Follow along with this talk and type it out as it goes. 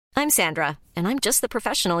I'm Sandra, and I'm just the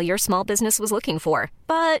professional your small business was looking for.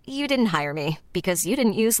 But you didn't hire me because you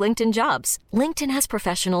didn't use LinkedIn Jobs. LinkedIn has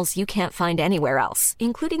professionals you can't find anywhere else,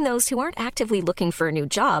 including those who aren't actively looking for a new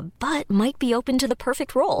job, but might be open to the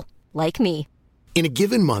perfect role, like me. In a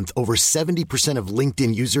given month, over 70% of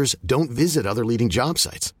LinkedIn users don't visit other leading job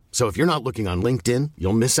sites. So if you're not looking on LinkedIn,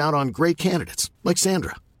 you'll miss out on great candidates like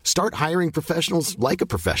Sandra. Start hiring professionals like a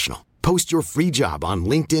professional. Post your free job on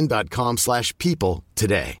linkedin.com/people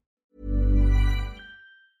today.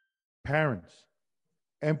 Parents,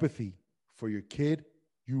 empathy for your kid.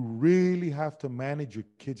 You really have to manage your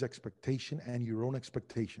kid's expectation and your own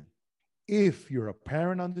expectation. If you're a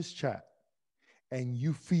parent on this chat and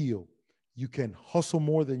you feel you can hustle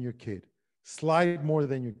more than your kid, slide more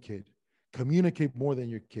than your kid, communicate more than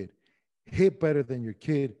your kid, hit better than your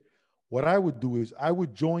kid, what I would do is I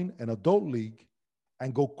would join an adult league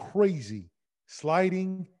and go crazy,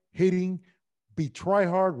 sliding, hitting, try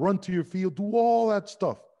hard, run to your field, do all that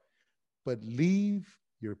stuff. But leave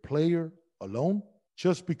your player alone.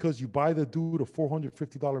 Just because you buy the dude a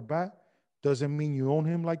 $450 bat doesn't mean you own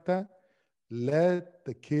him like that. Let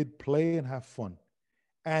the kid play and have fun.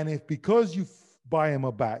 And if because you buy him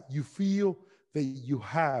a bat, you feel that you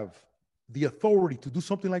have the authority to do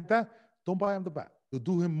something like that, don't buy him the bat. You'll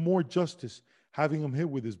do him more justice having him hit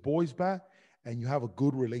with his boy's bat, and you have a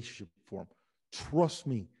good relationship for him. Trust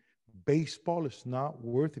me, baseball is not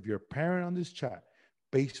worth, if you're a parent on this chat,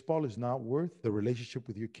 baseball is not worth the relationship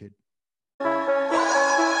with your kid.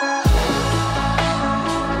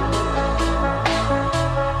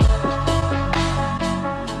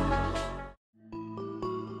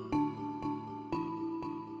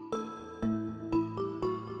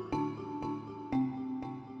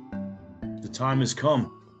 The time has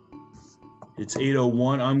come. It's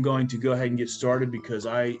 8:01. I'm going to go ahead and get started because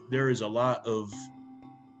there is a lot of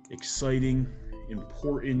exciting,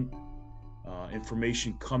 important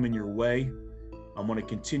information coming your way. I'm going to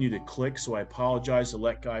continue to click, so I apologize to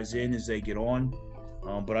let guys in as they get on,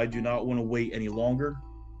 but I do not want to wait any longer.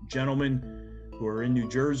 Gentlemen who are in New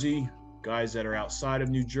Jersey, guys that are outside of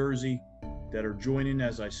New Jersey that are joining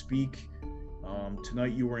as I speak,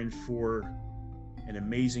 tonight you are in for an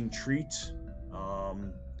amazing treat.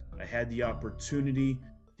 I had the opportunity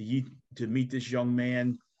to meet this young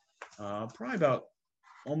man probably about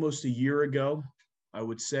almost a year ago, I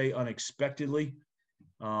would say unexpectedly.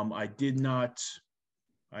 I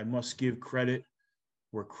must give credit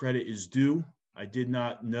where credit is due. I did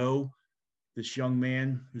not know this young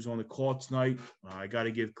man who's on the call tonight. I got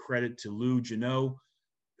to give credit to Lou Janot,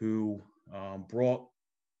 who brought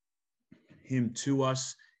him to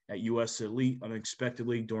us at US Elite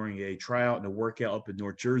unexpectedly during a tryout and a workout up in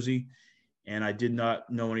North Jersey. And I did not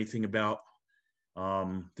know anything about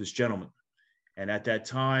this gentleman. And at that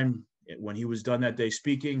time, when he was done that day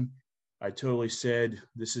speaking, I totally said,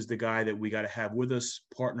 this is the guy that we got to have with us,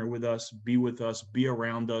 partner with us, be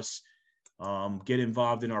around us, get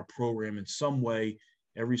involved in our program in some way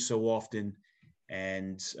every so often.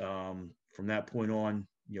 And from that point on,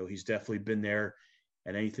 he's definitely been there,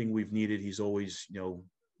 and anything we've needed, he's always,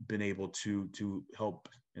 been able to help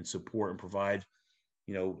and support and provide,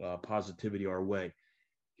 positivity our way.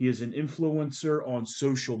 He is an influencer on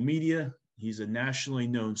social media. He's a nationally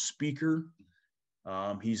known speaker.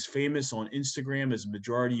 He's famous on Instagram, as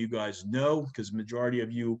majority of you guys know, because majority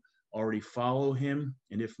of you already follow him.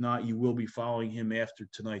 And if not, you will be following him after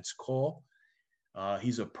tonight's call.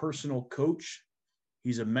 He's a personal coach.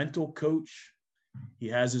 He's a mental coach. He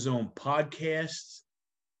has his own podcasts.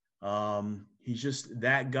 He's just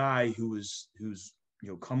that guy who's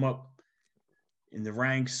come up in the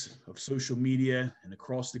ranks of social media and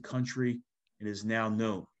across the country and is now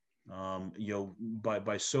known,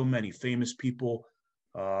 by so many famous people,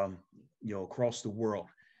 across the world.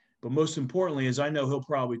 But most importantly, as I know he'll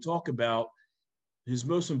probably talk about, his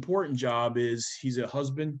most important job is he's a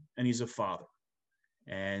husband and he's a father.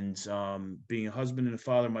 And being a husband and a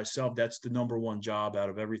father myself, that's the number one job out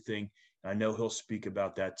of everything. I know he'll speak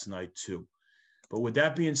about that tonight too. But with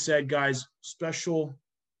that being said, guys, special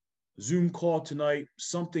Zoom call tonight,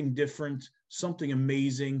 something different, something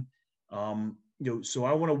amazing. So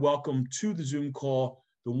I want to welcome to the Zoom call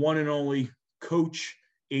the one and only Coach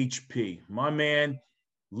HP, my man,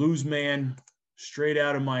 Lou's man, straight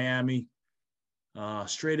out of Miami,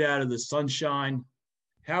 straight out of the sunshine.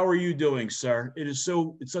 How are you doing, sir? It's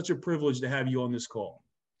such a privilege to have you on this call.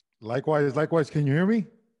 Likewise. Can you hear me?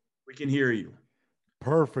 We can hear you.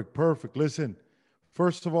 Perfect. Listen,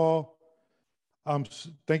 first of all,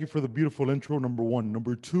 thank you for the beautiful intro, number one.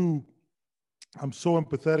 Number two, I'm so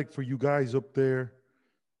empathetic for you guys up there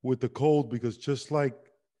with the cold, because just like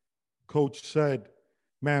Coach said,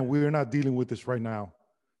 man, we're not dealing with this right now.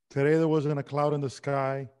 Today, there wasn't a cloud in the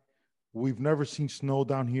sky. We've never seen snow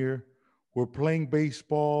down here. We're playing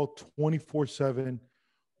baseball 24/7.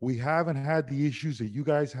 We haven't had the issues that you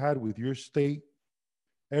guys had with your state.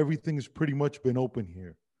 Everything has pretty much been open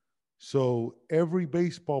here. So every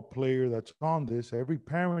baseball player that's on this, every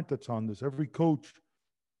parent that's on this, every coach,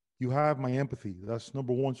 you have my empathy. That's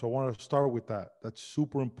number one. So I want to start with that. That's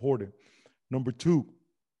super important. Number two,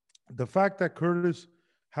 the fact that Curtis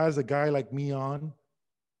has a guy like me on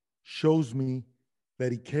shows me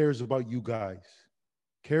that he cares about you guys,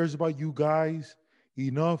 cares about you guys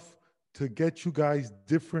enough to get you guys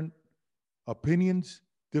different opinions,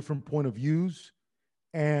 different point of views.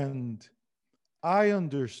 And I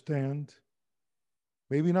understand,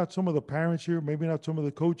 maybe not some of the parents here, maybe not some of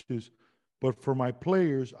the coaches, but for my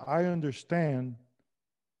players, I understand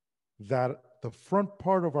that the front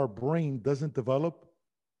part of our brain doesn't develop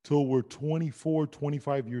till we're 24,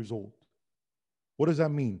 25 years old. What does that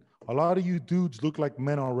mean? A lot of you dudes look like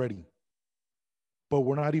men already, but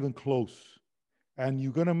we're not even close. And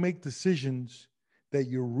you're going to make decisions that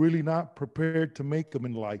you're really not prepared to make them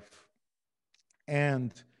in life.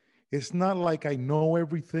 And it's not like I know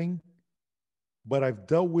everything, but I've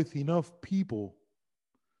dealt with enough people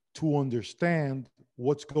to understand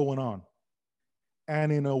what's going on.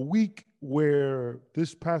 And in a week where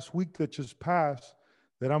this past week that just passed,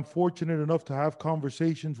 that I'm fortunate enough to have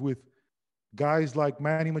conversations with guys like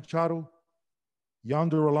Manny Machado,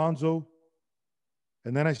 Yonder Alonso,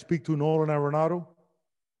 and then I speak to Nolan Arenado,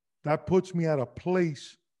 that puts me at a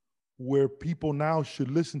place where people now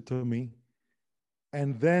should listen to me.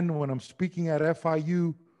 And then when I'm speaking at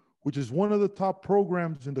FIU, which is one of the top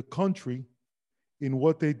programs in the country in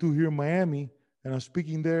what they do here in Miami, and I'm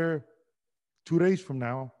speaking there 2 days from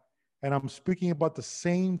now, and I'm speaking about the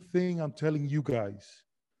same thing I'm telling you guys,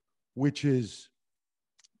 which is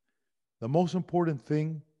the most important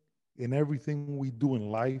thing in everything we do in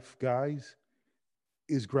life, guys,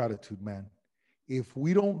 is gratitude, man. If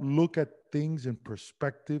we don't look at things in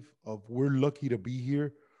perspective of we're lucky to be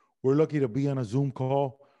here, we're lucky to be on a Zoom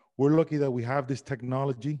call, we're lucky that we have this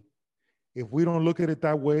technology. If we don't look at it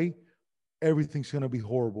that way, everything's going to be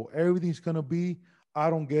horrible. Everything's going to be, I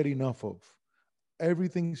don't get enough of.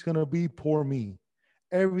 Everything's going to be poor me.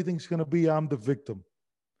 Everything's going to be, I'm the victim.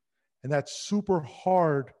 And that's super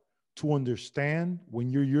hard to understand when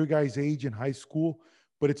you're your guys' age in high school,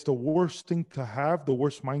 but it's the worst thing to have, the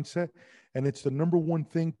worst mindset. And it's the number one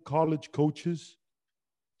thing college coaches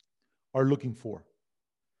are looking for.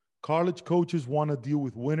 College coaches want to deal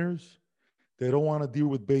with winners. They don't want to deal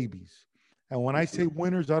with babies. And when I say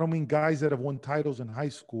winners, I don't mean guys that have won titles in high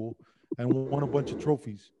school and won a bunch of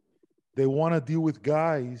trophies. They want to deal with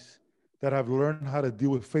guys that have learned how to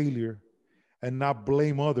deal with failure and not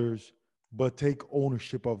blame others, but take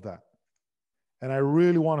ownership of that. And I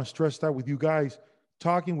really want to stress that with you guys,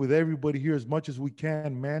 talking with everybody here as much as we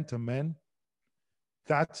can, man to man.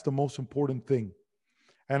 That's the most important thing.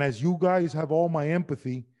 And as you guys have all my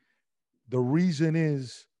empathy, the reason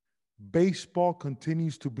is baseball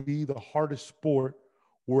continues to be the hardest sport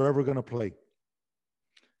we're ever going to play.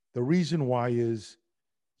 The reason why is,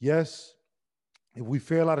 yes, if we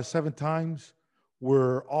fail out of 7 times,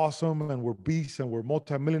 we're awesome and we're beasts and we're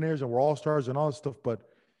multimillionaires and we're all-stars and all that stuff. But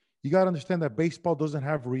you got to understand that baseball doesn't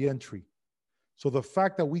have re-entry. So the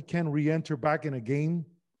fact that we can re-enter back in a game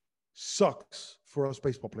sucks for us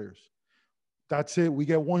baseball players. That's it. We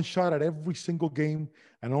get one shot at every single game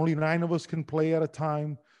and only 9 of us can play at a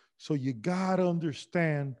time. So you got to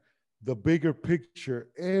understand the bigger picture.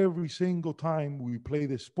 Every single time we play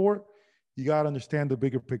this sport, you got to understand the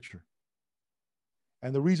bigger picture.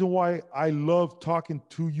 And the reason why I love talking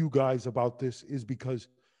to you guys about this is because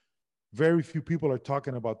very few people are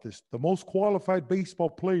talking about this. The most qualified baseball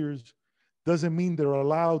players doesn't mean they're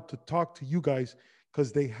allowed to talk to you guys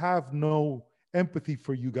because they have no empathy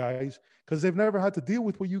for you guys because they've never had to deal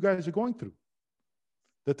with what you guys are going through.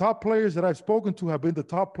 The top players that I've spoken to have been the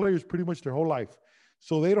top players pretty much their whole life.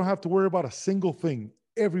 So they don't have to worry about a single thing.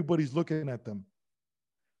 Everybody's looking at them.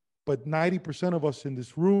 But 90% of us in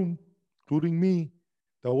this room, including me,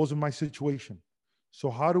 that wasn't my situation.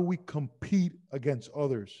 So how do we compete against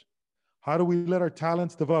others? How do we let our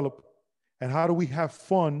talents develop? And how do we have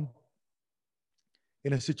fun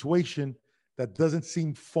in a situation that doesn't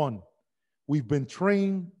seem fun? We've been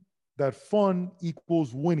trained that fun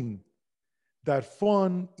equals winning, that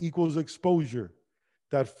fun equals exposure,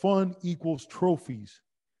 that fun equals trophies.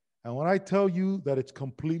 And when I tell you that it's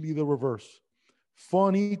completely the reverse,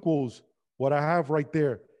 fun equals what I have right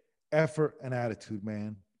there, effort and attitude,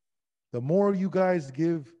 man. The more you guys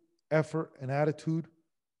give effort and attitude,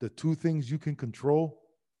 the 2 things you can control,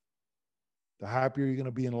 the happier you're going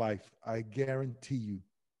to be in life. I guarantee you.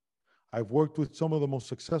 I've worked with some of the most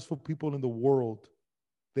successful people in the world.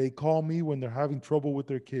 They call me when they're having trouble with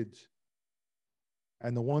their kids.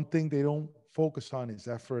 And the one thing they don't focus on is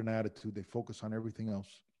effort and attitude. They focus on everything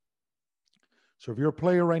else. So if you're a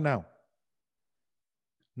player right now,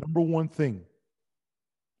 number one thing,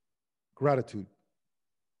 gratitude.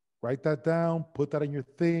 Write that down, put that in your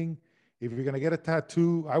thing. If you're going to get a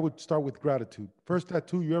tattoo, I would start with gratitude. First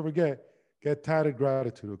tattoo you ever get tatted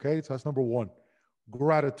gratitude, okay? So that's number one,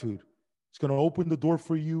 gratitude. It's going to open the door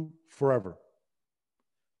for you forever.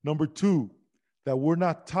 Number two, that we're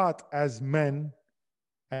not taught as men,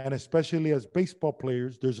 and especially as baseball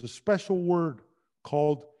players, there's a special word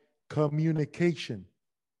called communication.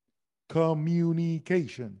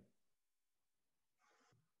 Communication.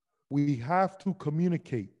 We have to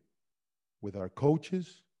communicate with our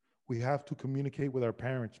coaches. We have to communicate with our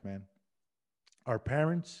parents, man. Our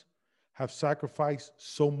parents have sacrificed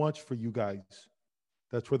so much for you guys.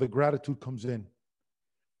 That's where the gratitude comes in.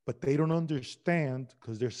 But they don't understand,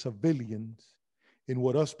 because they're civilians, in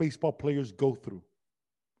what us baseball players go through.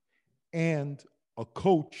 And a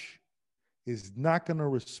coach is not going to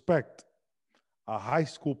respect a high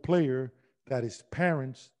school player that his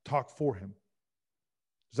parents talk for him.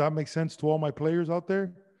 Does that make sense to all my players out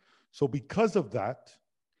there? So because of that,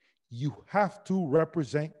 you have to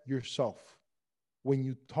represent yourself when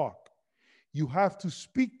you talk. You have to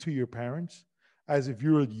speak to your parents as if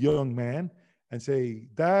you're a young man and say,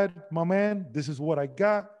 Dad, my man, this is what I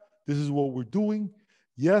got. This is what we're doing.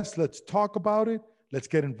 Yes, let's talk about it. Let's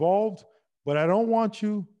get involved. But I don't want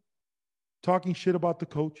you talking shit about the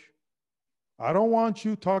coach. I don't want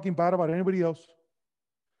you talking bad about anybody else,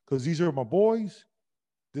 because these are my boys.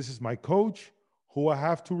 This is my coach who I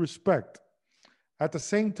have to respect. At the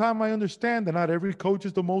same time, I understand that not every coach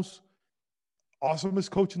is the most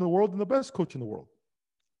awesomest coach in the world and the best coach in the world.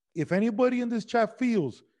 If anybody in this chat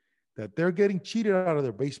feels that they're getting cheated out of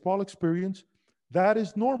their baseball experience, that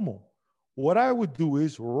is normal. What I would do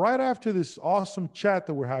is, right after this awesome chat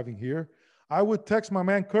that we're having here, I would text my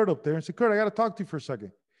man Kurt up there and say, Kurt, I got to talk to you for a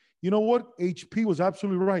second. You know what? HP was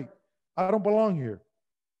absolutely right. I don't belong here.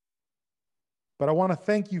 But I want to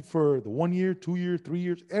thank you for the 1 year, 2 years, 3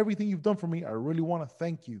 years, everything you've done for me. I really want to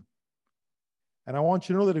thank you. And I want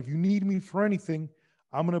you to know that if you need me for anything,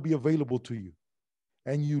 I'm going to be available to you.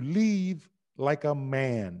 And you leave like a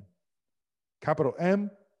man. Capital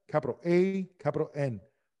M, capital A, capital N.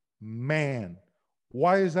 Man.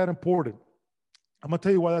 Why is that important? I'm going to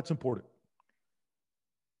tell you why that's important.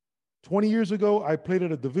 20 years ago, I played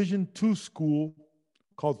at a Division II school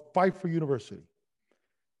called Pfeiffer University.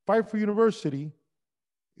 Pfeiffer University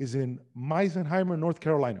is in Meisenheimer, North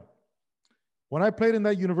Carolina. When I played in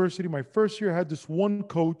that university, my first year, I had this one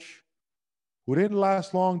coach who didn't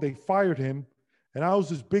last long. They fired him. And I was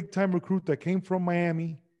this big-time recruit that came from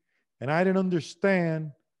Miami. And I didn't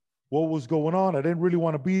understand what was going on. I didn't really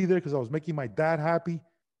want to be there because I was making my dad happy.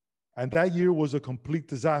 And that year was a complete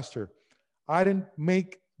disaster. I didn't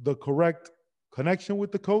make the correct connection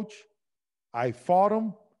with the coach. I fought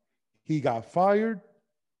him. He got fired.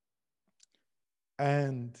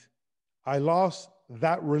 And I lost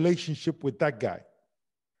that relationship with that guy.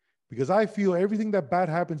 Because I feel everything that bad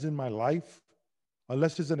happens in my life,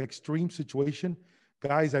 unless it's an extreme situation,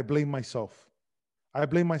 guys, I blame myself. I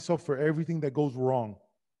blame myself for everything that goes wrong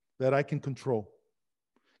that I can control.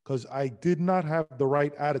 Because I did not have the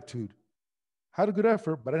right attitude. Had a good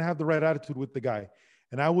effort, but I didn't have the right attitude with the guy.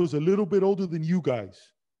 And I was a little bit older than you guys.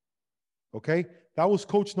 Okay? That was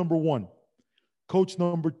coach number one. Coach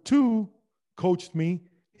number two coached me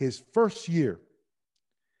his first year.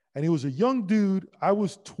 And he was a young dude. I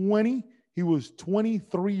was 20. He was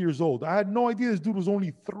 23 years old. I had no idea this dude was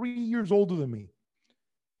only 3 years older than me.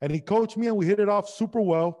 And he coached me and we hit it off super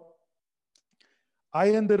well. I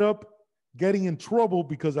ended up getting in trouble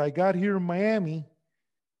because I got here in Miami.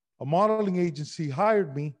 A modeling agency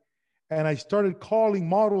hired me. And I started calling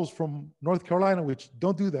models from North Carolina, which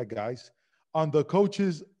don't do that, guys, on the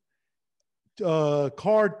coach's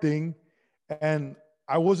card thing. And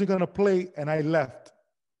I wasn't going to play, and I left.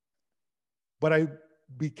 But I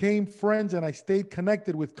became friends, and I stayed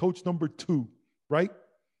connected with coach number two, right?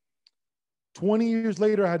 20 years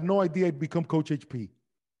later, I had no idea I'd become Coach HP.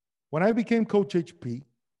 When I became Coach HP,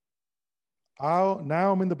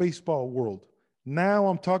 now I'm in the baseball world. Now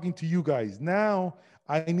I'm talking to you guys. Now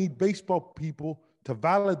I need baseball people to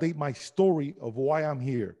validate my story of why I'm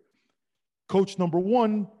here. Coach number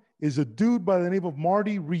one is a dude by the name of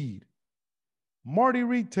Marty Reed. Marty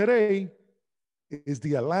Reed today is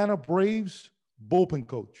the Atlanta Braves bullpen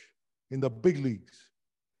coach in the big leagues.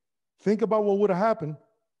 Think about what would have happened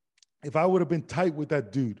if I would have been tight with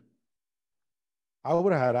that dude, I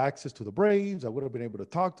would have had access to the Braves. I would have been able to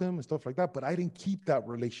talk to him and stuff like that. But I didn't keep that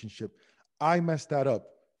relationship. I messed that up.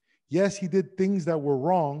 Yes, he did things that were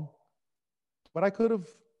wrong, but I could have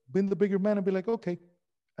been the bigger man and be like, okay,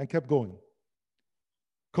 and kept going.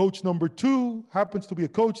 Coach number 2 happens to be a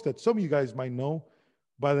coach that some of you guys might know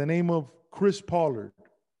by the name of Chris Pollard,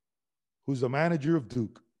 who's the manager of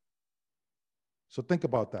Duke. So think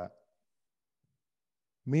about that.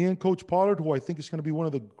 Me and Coach Pollard, who I think is going to be one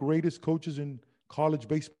of the greatest coaches in college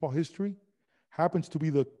baseball history, happens to be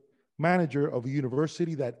the manager of a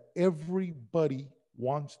university that everybody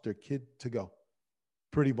wants their kid to go,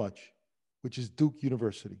 pretty much, which is Duke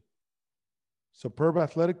University. Superb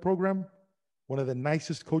athletic program, one of the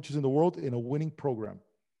nicest coaches in the world in a winning program.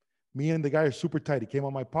 Me and the guy are super tight. He came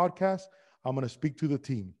on my podcast. I'm going to speak to the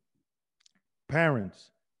team.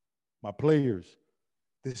 Parents, my players,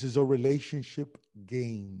 this is a relationship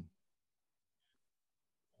game.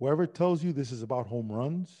 Whoever tells you this is about home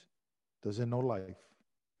runs doesn't know life.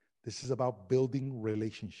 This is about building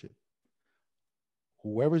relationship.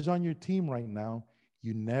 Whoever's on your team right now,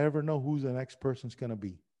 you never know who the next person's going to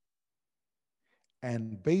be.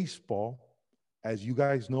 And baseball, as you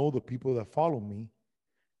guys know, the people that follow me,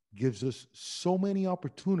 gives us so many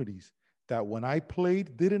opportunities that when I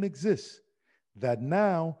played didn't exist, that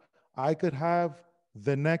now I could have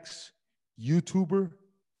the next YouTuber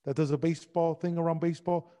that does a baseball thing around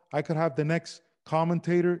baseball. I could have the next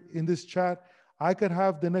commentator in this chat. I could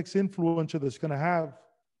have the next influencer that's going to have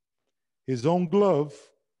his own glove,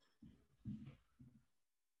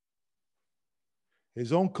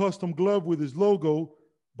 his own custom glove with his logo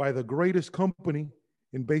by the greatest company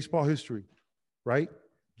in baseball history, right?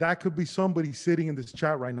 That could be somebody sitting in this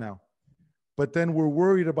chat right now. But then we're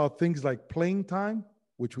worried about things like playing time,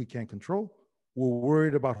 which we can't control. We're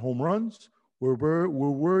worried about home runs. We're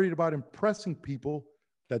worried about impressing people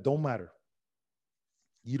that don't matter.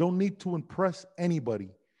 You don't need to impress anybody.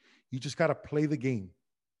 You just got to play the game.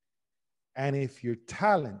 And if your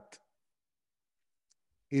talent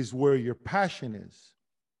is where your passion is,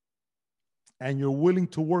 and you're willing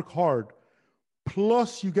to work hard,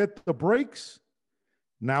 plus you get the breaks,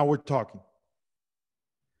 now we're talking.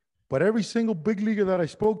 But every single big leaguer that I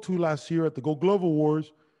spoke to last year at the Gold Glove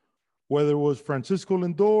Awards, whether it was Francisco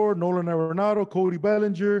Lindor, Nolan Arenado, Cody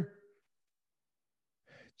Bellinger,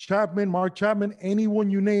 Chapman, Mark Chapman, anyone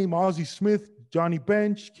you name, Ozzie Smith, Johnny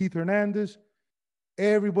Bench, Keith Hernandez,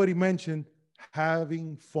 everybody mentioned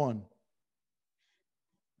having fun.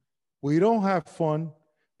 We don't have fun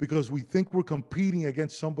because we think we're competing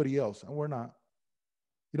against somebody else, and we're not.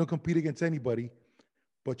 You don't compete against anybody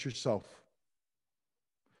but yourself.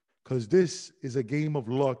 Because this is a game of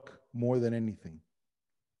luck more than anything.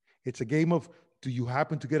 It's a game of, do you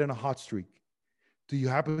happen to get in a hot streak? Do you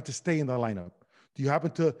happen to stay in the lineup? Do you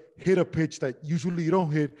happen to hit a pitch that usually you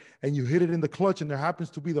don't hit, and you hit it in the clutch, and there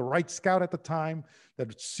happens to be the right scout at the time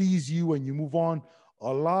that sees you and you move on?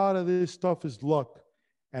 A lot of this stuff is luck.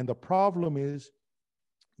 And the problem is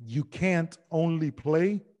you can't only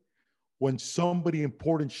play when somebody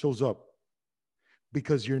important shows up,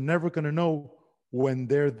 because you're never going to know when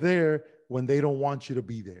they're there, when they don't want you to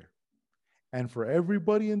be there. And for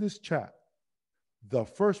everybody in this chat, the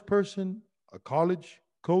first person a college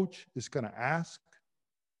coach is going to ask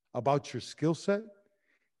about your skill set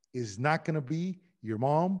is not going to be your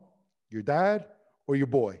mom, your dad, or your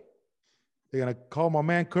boy. They're going to call my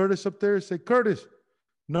man Curtis up there and say, Curtis,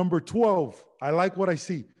 number 12, I like what I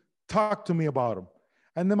see. Talk to me about him.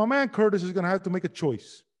 And then my man Curtis is going to have to make a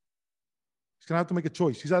choice. He's going to have to make a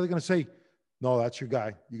choice. He's either going to say, no, that's your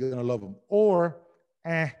guy. You're going to love him. Or,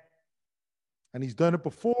 And he's done it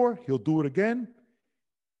before. He'll do it again.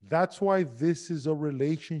 That's why this is a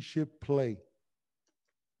relationship play.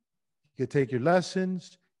 You take your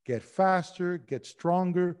lessons, get faster, get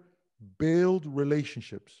stronger, build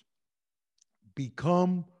relationships.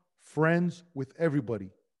 Become friends with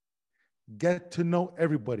everybody. Get to know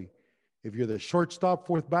everybody. If you're the shortstop,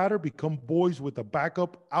 fourth batter, become boys with the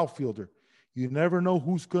backup outfielder. You never know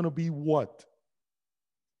who's going to be what.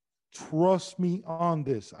 Trust me on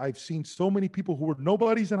this. I've seen so many people who were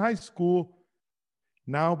nobodies in high school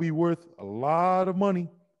now be worth a lot of money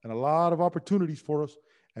and a lot of opportunities for us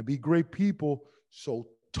and be great people. So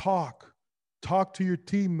talk to your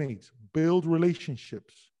teammates, build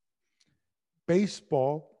relationships.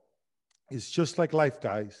 Baseball is just like life,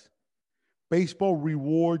 guys. Baseball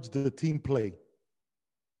rewards the team play.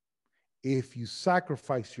 If you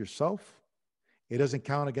sacrifice yourself, it doesn't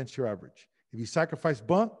count against your average. If you sacrifice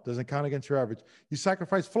bunt, doesn't count against your average. You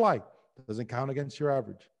sacrifice fly, doesn't count against your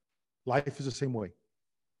average. Life is the same way.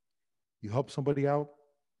 You help somebody out,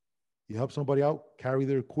 You help somebody out, carry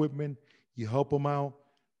their equipment. You help them out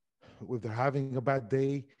if they're having a bad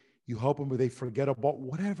day. You help them if they forget about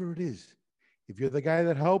whatever it is. If you're the guy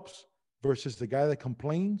that helps versus the guy that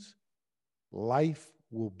complains, life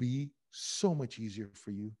will be so much easier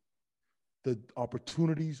for you. The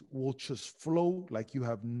opportunities will just flow like you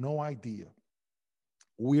have no idea.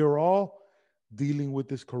 We are all dealing with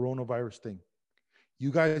this coronavirus thing.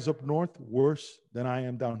 You guys up north, worse than I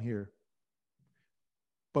am down here.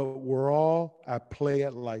 But we're all at play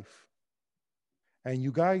at life. And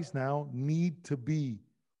you guys now need to be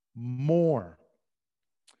more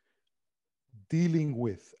dealing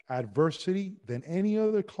with adversity than any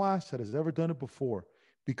other class that has ever done it before,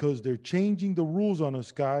 because they're changing the rules on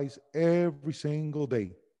us guys every single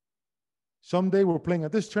day. Someday we're playing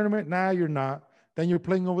at this tournament. Nah, you're not. Then you're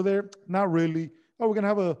playing over there. Not really. Oh, we're going to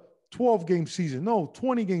have a 12-game season. No,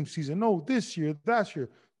 20-game season. No, this year, that year.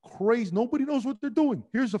 Crazy. Nobody knows what they're doing.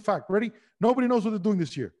 Here's the fact. Ready? Nobody knows what they're doing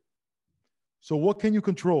this year. So what can you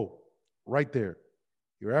control? Right there.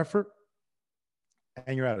 Your effort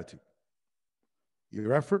and your attitude.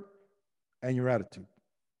 Your effort and your attitude.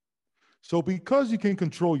 So because you can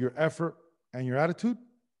control your effort and your attitude,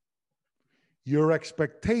 your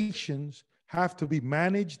expectations have to be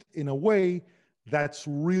managed in a way that's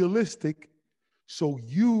realistic, so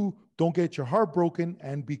you don't get your heart broken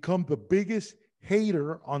and become the biggest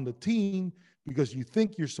hater on the team because you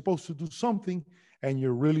think you're supposed to do something and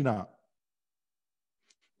you're really not.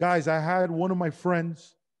 Guys, I had one of my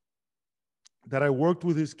friends that I worked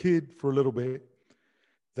with his kid for a little bit.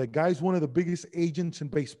 That guy's one of the biggest agents in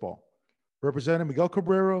baseball, representing Miguel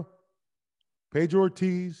Cabrera, Pedro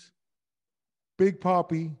Ortiz, Big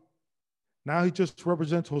Papi. Now he just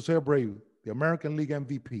represents Jose Abreu, the American League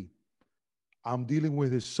MVP. I'm dealing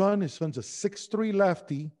with his son. His son's a 6'3"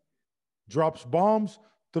 lefty, drops bombs,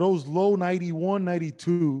 throws low 91,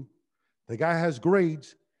 92. The guy has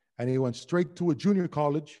grades, and he went straight to a junior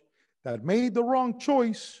college that made the wrong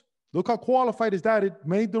choice. Look how qualified his dad is,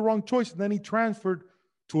 made the wrong choice, and then he transferred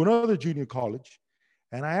to another junior college.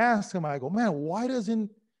 And I asked him, I go, man, why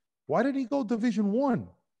did he go Division I?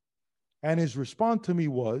 And his response to me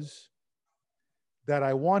was that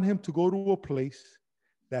I want him to go to a place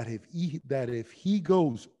that if he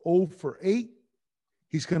goes 0 for 8,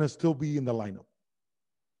 he's going to still be in the lineup.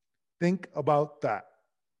 Think about that.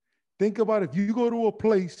 Think about if you go to a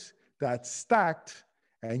place that's stacked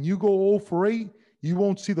and you go 0 for 8, you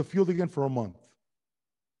won't see the field again for a month.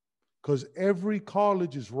 Because every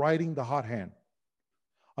college is riding the hot hand.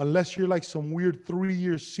 Unless you're like some weird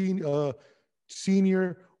 3-year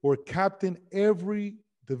senior or captain, every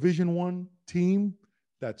Division I team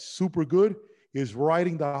that's super good is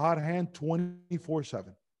riding the hot hand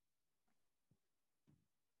 24/7.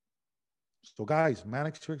 So guys,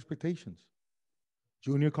 manage your expectations.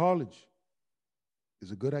 Junior college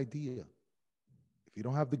is a good idea. If you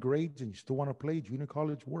don't have the grades and you still want to play, junior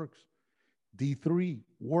college works. D3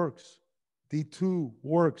 works. D2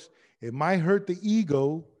 works. It might hurt the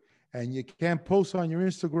ego and you can't post on your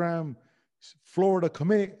Instagram Florida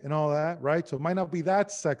commit and all that, right? So it might not be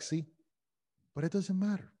that sexy, but it doesn't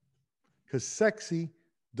matter because sexy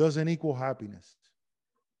doesn't equal happiness.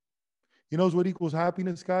 You know what equals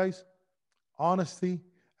happiness, guys? Honesty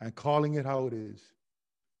and calling it how it is.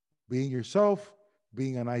 Being yourself,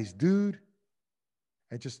 being a nice dude,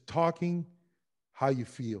 and just talking how you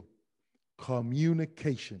feel.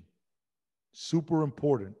 Communication. Super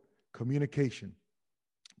important. Communication.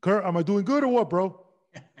 Kurt, am I doing good or what, bro?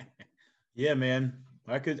 Yeah, man.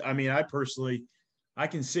 I can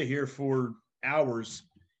sit here for hours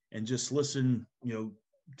and just listen, to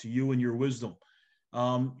you and your wisdom.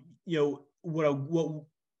 What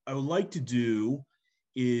I would like to do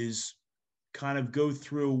is kind of go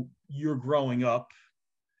through your growing up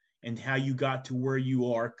and how you got to where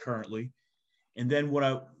you are currently. And then what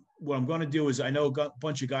I'm going to do is, I know a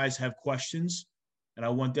bunch of guys have questions, and I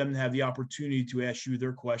want them to have the opportunity to ask you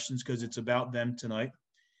their questions because it's about them tonight.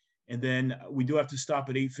 And then we do have to stop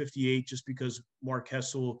at 8:58 just because Mark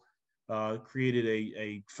Hessel created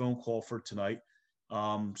a phone call for tonight.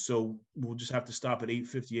 So we'll just have to stop at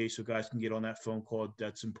 8:58 so guys can get on that phone call.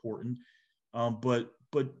 That's important. But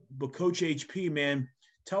Coach HP, man,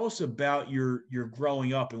 tell us about your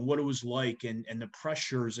growing up and what it was like and the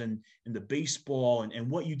pressures and the baseball and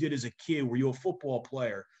what you did as a kid. Were you a football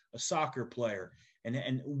player, a soccer player,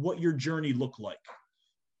 and what your journey looked like?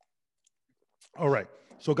 All right.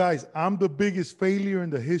 So, guys, I'm the biggest failure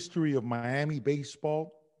in the history of Miami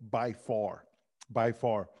baseball by far. By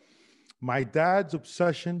far. My dad's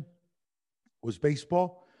obsession was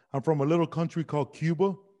baseball. I'm from a little country called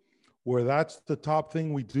Cuba, where that's the top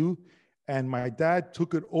thing we do. And my dad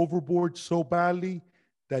took it overboard so badly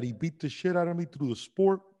that he beat the shit out of me through the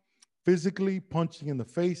sport, physically, punching in the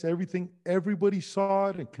face, everything. Everybody saw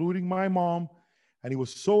it, including my mom. And he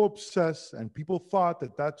was so obsessed, and people thought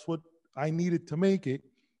that that's what I needed to make it.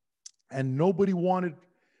 And nobody wanted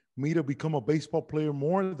me to become a baseball player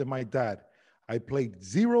more than my dad. I played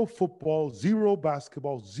zero football, zero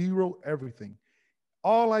basketball, zero everything.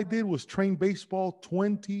 All I did was train baseball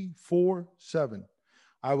 24/7.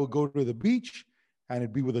 I would go to the beach and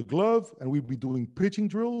it'd be with a glove, and we'd be doing pitching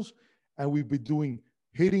drills, and we'd be doing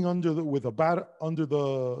hitting with a bat under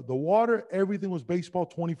the water. Everything was baseball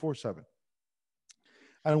 24/7.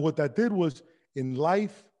 And what that did was, in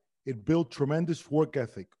life, it built tremendous work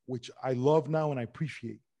ethic, which I love now and I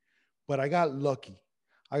appreciate. But I got lucky.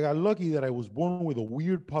 I got lucky that I was born with a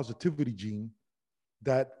weird positivity gene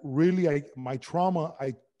that really, my trauma,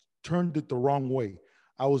 I turned it the wrong way.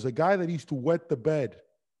 I was a guy that used to wet the bed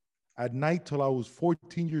at night till I was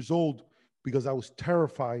 14 years old because I was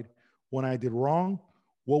terrified when I did wrong,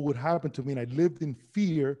 what would happen to me. And I lived in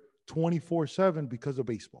fear 24/7 because of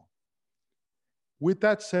baseball. With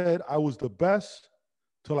that said, I was the best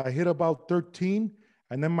till I hit about 13.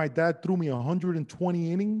 And then my dad threw me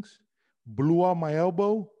 120 innings, blew out my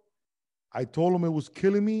elbow. I told him it was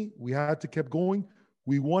killing me. We had to keep going.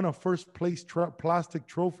 We won a first place plastic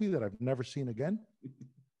trophy that I've never seen again.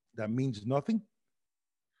 That means nothing.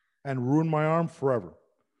 And ruined my arm forever.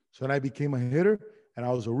 So then I became a hitter, and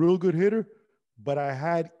I was a real good hitter, but I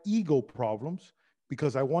had ego problems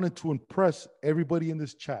because I wanted to impress everybody in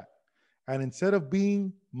this chat. And instead of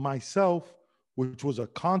being myself, which was a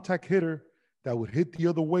contact hitter that would hit the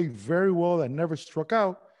other way very well, that never struck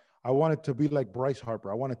out, I wanted to be like Bryce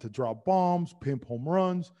Harper. I wanted to drop bombs, pimp home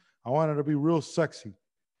runs. I wanted to be real sexy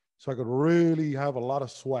so I could really have a lot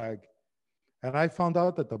of swag. And I found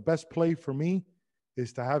out that the best play for me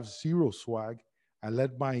is to have zero swag and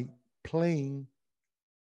let my playing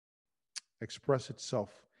express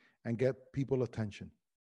itself and get people attention.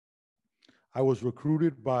 I was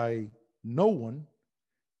recruited by no one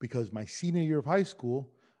because my senior year of high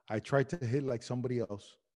school, I tried to hit like somebody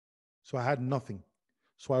else. So I had nothing.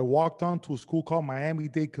 So I walked on to a school called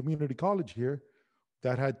Miami-Dade Community College here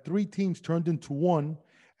that had 3 teams turned into one.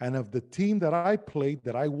 And of the team that I played,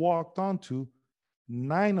 that I walked onto,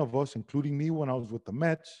 9 of us, including me when I was with the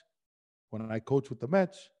Mets, when I coached with the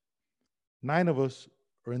Mets, 9 of us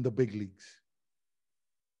are in the big leagues.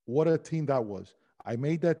 What a team that was. I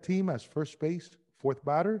made that team as first base, 4th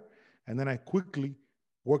batter, and then I quickly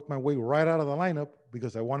worked my way right out of the lineup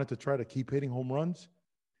because I wanted to try to keep hitting home runs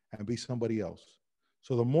and be somebody else.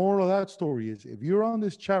 So the moral of that story is, if you're on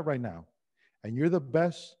this chat right now and you're the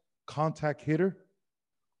best contact hitter,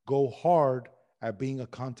 go hard at being a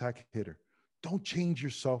contact hitter. Don't change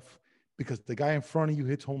yourself because the guy in front of you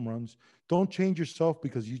hits home runs. Don't change yourself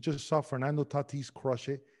because you just saw Fernando Tatis crush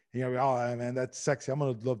it. And you're like, oh, man, that's sexy. I'm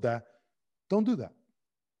going to love that. Don't do that.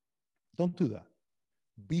 Don't do that.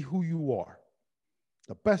 Be who you are.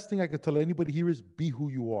 The best thing I could tell anybody here is be who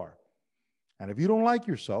you are. And if you don't like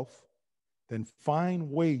yourself, then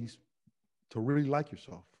find ways to really like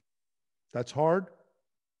yourself. That's hard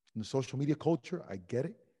in the social media culture. I get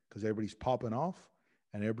it because everybody's popping off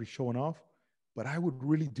and everybody's showing off. But I would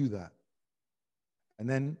really do that. And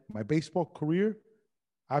then my baseball career,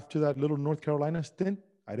 after that little North Carolina stint,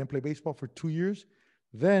 I didn't play baseball for 2 years.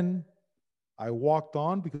 Then I walked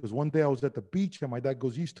on because one day I was at the beach and my dad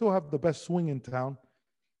goes, you still have the best swing in town.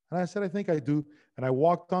 And I said, I think I do. And I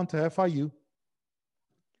walked on to FIU.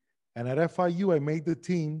 And at FIU, I made the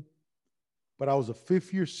team, but I was a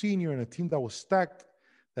 5th-year senior in a team that was stacked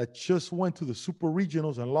that just went to the Super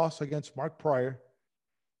Regionals and lost against Mark Pryor.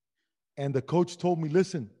 And the coach told me,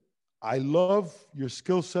 listen, I love your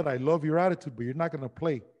skill set. I love your attitude, but you're not going to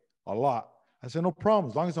play a lot. I said, no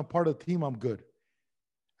problem. As long as I'm part of the team, I'm good.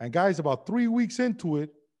 And guys, about 3 weeks into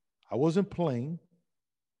it, I wasn't playing.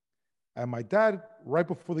 And my dad, right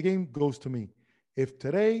before the game, goes to me, if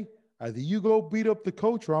today either you go beat up the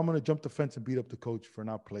coach or I'm going to jump the fence and beat up the coach for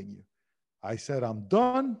not playing you. I said, I'm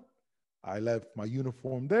done. I left my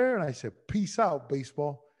uniform there and I said, peace out,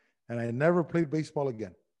 baseball. And I never played baseball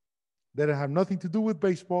again. That didn't have nothing to do with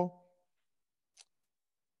baseball.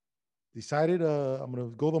 Decided I'm going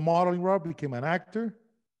to go the modeling route, became an actor,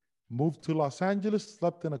 moved to Los Angeles,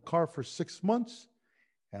 slept in a car for 6 months.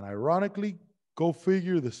 And ironically, go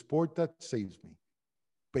figure, the sport that saves me,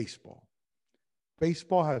 baseball.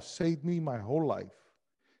 Baseball has saved me my whole life.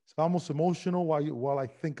 It's almost emotional while I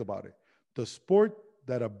think about it. The sport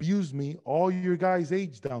that abused me, all your guys'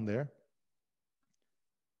 age down there,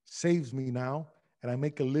 saves me now, and I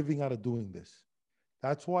make a living out of doing this.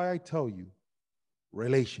 That's why I tell you,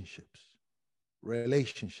 relationships.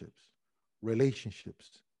 relationships,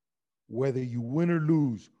 relationships. Whether you win or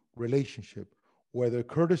lose, relationship. Whether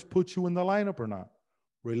Curtis puts you in the lineup or not,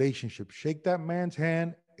 relationship. Shake that man's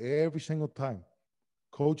hand every single time.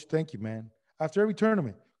 Coach, thank you, man. After every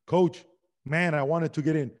tournament, Coach, man, I wanted to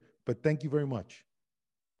get in, but thank you very much.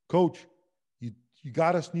 Coach, you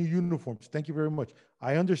got us new uniforms. Thank you very much.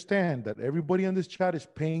 I understand that everybody on this chat is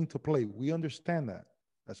paying to play. We understand that.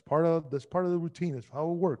 That's part of the routine. That's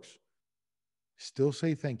how it works. Still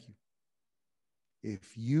say thank you.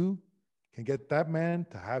 If you can get that man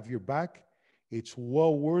to have your back, it's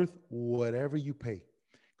well worth whatever you pay.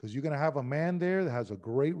 Because you're going to have a man there that has a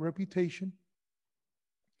great reputation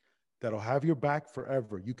that'll have your back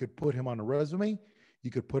forever. You could put him on a resume.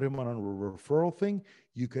 You could put him on a referral thing.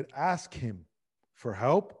 You could ask him for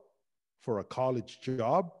help for a college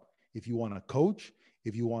job. If you want to coach,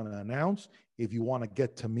 if you want to announce, if you want to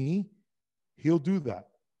get to me, he'll do that.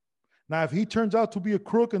 Now, if he turns out to be a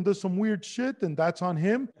crook and does some weird shit, then that's on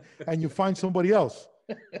him and you find somebody else.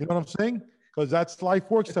 You know what I'm saying? Because that's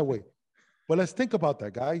life works that way. But let's think about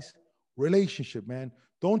that, guys. Relationship, man.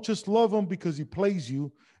 Don't just love him because he plays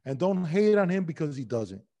you and don't hate on him because he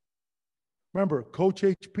doesn't. Remember, Coach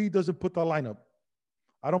HP doesn't put the lineup.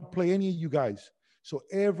 I don't play any of you guys. So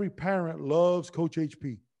every parent loves Coach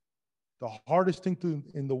HP. The hardest thing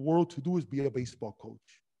in the world to do is be a baseball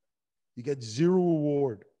coach. You get zero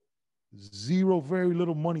reward, very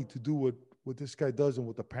little money to do what this guy does and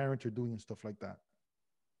what the parents are doing and stuff like that.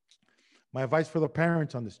 My advice for the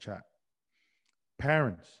parents on this chat: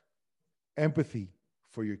 parents, empathy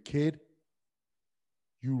for your kid.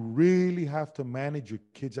 You really have to manage your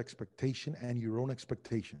kid's expectation and your own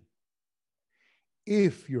expectation.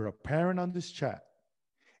 If you're a parent on this chat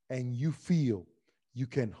and you feel you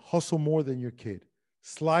can hustle more than your kid,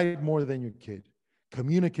 slide more than your kid,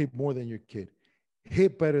 communicate more than your kid,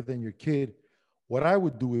 hit better than your kid, what I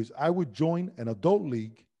would do is I would join an adult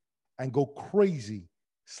league and go crazy,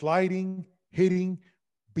 sliding, hitting,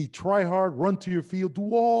 try hard, run to your field,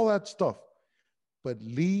 do all that stuff. But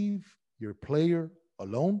leave your player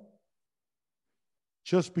alone.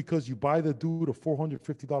 Just because you buy the dude a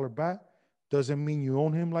 $450 bat doesn't mean you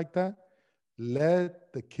own him like that.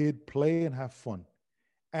 Let the kid play and have fun.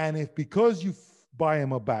 And if because you buy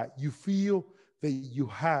him a bat, you feel that you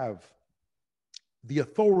have the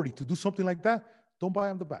authority to do something like that, don't buy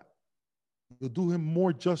him the bat. You'll do him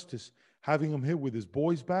more justice having him hit with his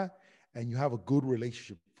boy's bat, and you have a good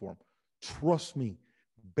relationship for him. Trust me,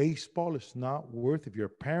 baseball is not worth, if you're a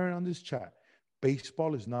parent on this chat,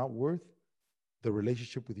 baseball is not worth the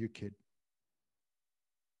relationship with your kid.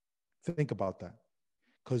 Think about that.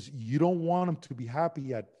 Because you don't want them to be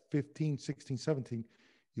happy at 15, 16, 17.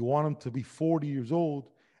 You want them to be 40 years old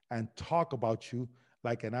and talk about you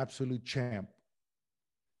like an absolute champ.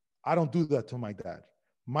 I don't do that to my dad.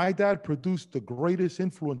 My dad produced the greatest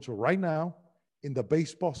influencer right now in the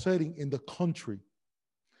baseball setting in the country.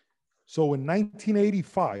 So in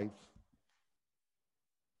 1985,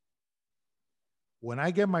 when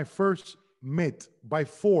I get my first mitt by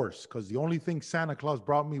force, because the only thing Santa Claus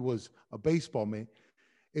brought me was a baseball mitt,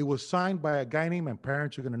 it was signed by a guy named, and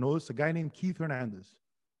parents are going to know this, a guy named Keith Hernandez,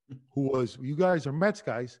 who was, you guys are Mets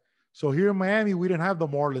guys. So here in Miami, we didn't have the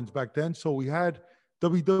Marlins back then. So we had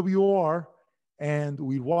WWOR, and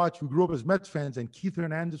we grew up as Mets fans, and Keith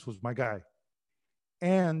Hernandez was my guy.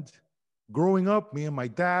 And growing up, me and my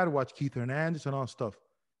dad watched Keith Hernandez and all stuff.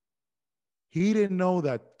 He didn't know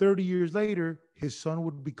that 30 years later, his son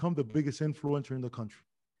would become the biggest influencer in the country.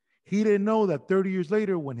 He didn't know that 30 years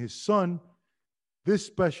later, when his son, this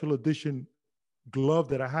special edition glove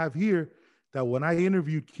that I have here, that when I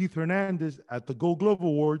interviewed Keith Hernandez at the Gold Glove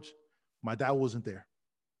Awards, my dad wasn't there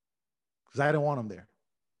because I didn't want him there.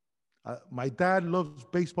 My dad loves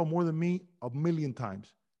baseball more than me a million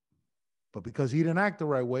times. But because he didn't act the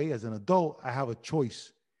right way as an adult, I have a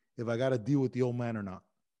choice if I got to deal with the old man or not.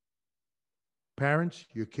 Parents,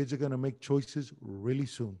 your kids are going to make choices really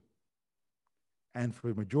soon. And for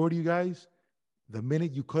the majority of you guys, the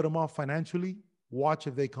minute you cut them off financially, watch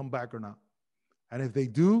if they come back or not. And if they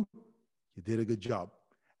do, you did a good job.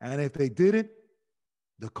 And if they didn't,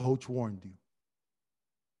 the coach warned you.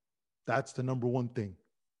 That's the number one thing.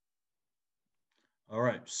 All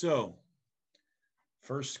right. So,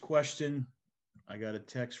 first question, I got a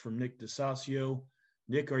text from Nick DeSasio.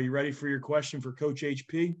 Nick, are you ready for your question for Coach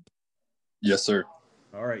HP? Yes, sir.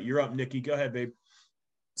 All right. You're up, Nicky. Go ahead, babe.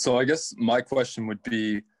 So I guess my question would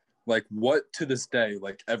be, like, what to this day,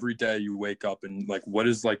 like every day you wake up and like, what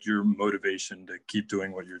is like your motivation to keep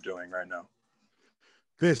doing what you're doing right now?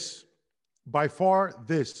 This, by far,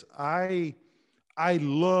 this. I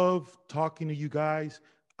love talking to you guys.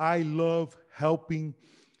 I love helping.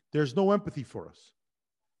 There's no empathy for us.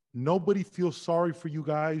 Nobody feels sorry for you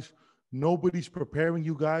guys. Nobody's preparing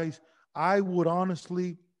you guys. I would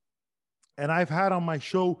honestly, and I've had on my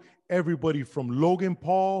show everybody from Logan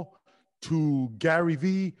Paul to Gary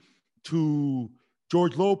Vee to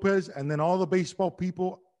George Lopez, and then all the baseball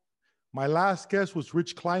people. My last guest was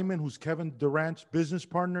Rich Kleiman, who's Kevin Durant's business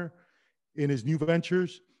partner in his new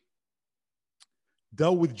ventures.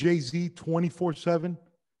 Dealt with Jay-Z 24/7.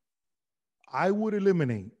 I would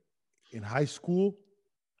eliminate in high school,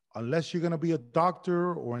 unless you're going to be a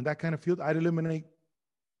doctor or in that kind of field, I'd eliminate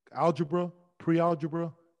algebra,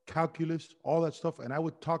 pre-algebra, calculus, all that stuff. And I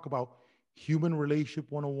would talk about human relationship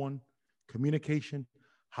 101, communication,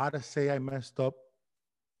 how to say I messed up.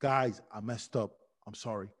 Guys, I messed up. I'm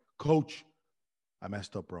sorry. Coach, I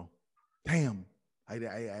messed up, bro. Damn,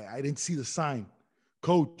 I didn't see the sign.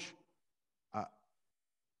 Coach,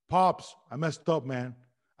 Pops, I messed up, man.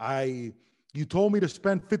 You told me to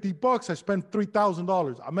spend $50. I spent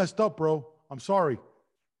 $3,000. I messed up, bro. I'm sorry.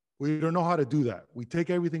 We don't know how to do that. We take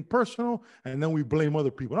everything personal and then we blame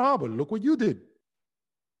other people. Oh, but look what you did.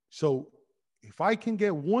 So if I can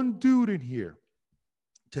get one dude in here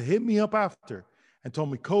to hit me up after and tell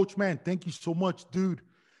me, Coach, man, thank you so much, dude.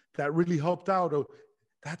 That really helped out.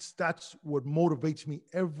 That's what motivates me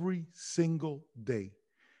every single day.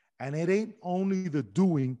 And it ain't only the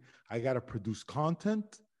doing. I got to produce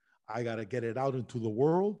content. I got to get it out into the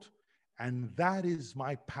world. And that is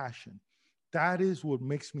my passion. That is what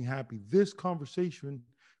makes me happy. This conversation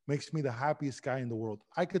makes me the happiest guy in the world.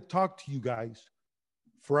 I could talk to you guys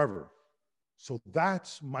forever. So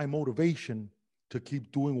that's my motivation to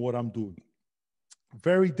keep doing what I'm doing.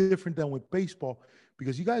 Very different than with baseball,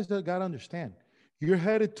 because you guys got to understand, you're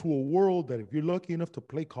headed to a world that if you're lucky enough to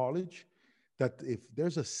play college, that if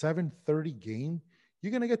there's a 7:30 game,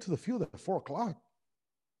 you're going to get to the field at 4 o'clock.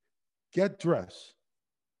 Get dressed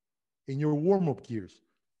in your warm-up gears.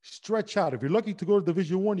 Stretch out. If you're lucky to go to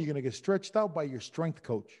Division I, you're going to get stretched out by your strength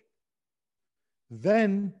coach.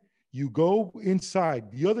 Then you go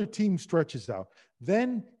inside. The other team stretches out.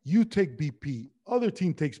 Then you take BP. Other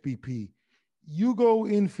team takes BP. You go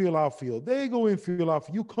infield, outfield. They go infield,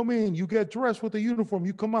 outfield. You come in. You get dressed with the uniform.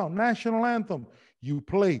 You come out. National anthem. You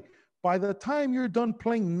play. By the time you're done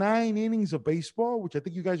playing 9 innings of baseball, which I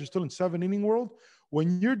think you guys are still in 7-inning world,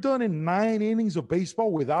 when you're done in 9 innings of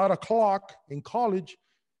baseball without a clock in college,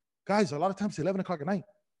 guys, a lot of times it's 11 o'clock at night.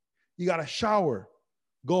 You got to shower,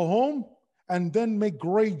 go home, and then make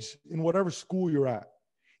grades in whatever school you're at.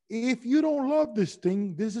 If you don't love this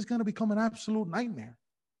thing, this is going to become an absolute nightmare.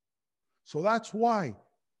 So that's why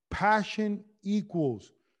passion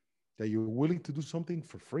equals that you're willing to do something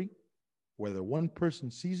for free, whether one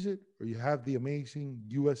person sees it or you have the amazing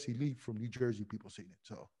U.S. Elite from New Jersey people seeing it.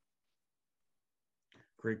 So.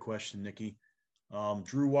 Great question, Nikki.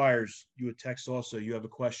 Drew Wires, you a text also. You have a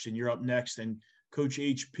question. You're up next. And Coach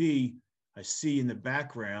HP, I see in the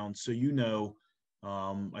background, so you know,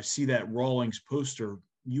 I see that Rawlings poster,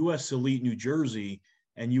 U.S. Elite New Jersey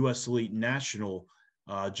and U.S. Elite National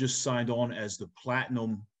just signed on as the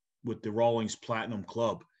Platinum with the Rawlings Platinum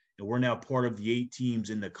Club. And we're now part of the 8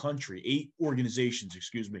 teams in the country, 8 organizations,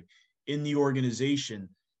 in the organization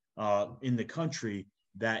in the country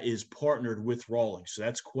that is partnered with Rawlings. So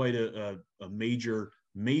that's quite a major,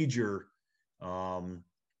 we're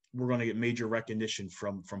going to get major recognition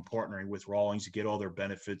from partnering with Rawlings to get all their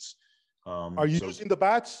benefits. Are you using the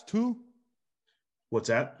bats too? What's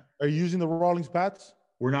that? Are you using the Rawlings bats?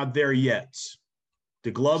 We're not there yet.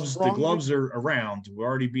 The gloves are around. We're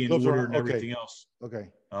already being ordered and everything else. Okay.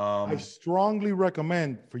 I strongly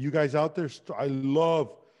recommend for you guys out there. I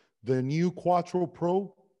love the new Quattro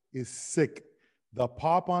Pro. Is sick. The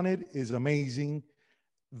pop on it is amazing.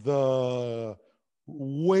 The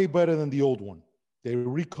way better than the old one. They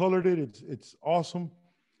recolored it. It's awesome.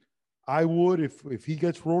 I would, if he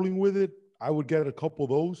gets rolling with it, I would get a couple of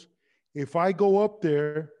those. If I go up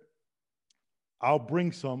there, I'll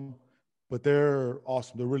bring some, but they're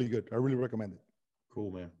awesome. They're really good. I really recommend it.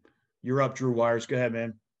 Cool, man. You're up, Drew Wires. Go ahead,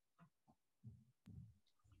 man.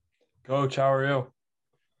 Coach, how are you?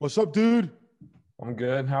 What's up, dude? I'm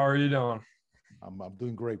good. How are you doing? I'm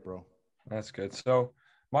doing great, bro. That's good. So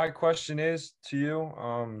my question is to you,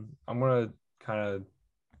 I'm going to kind of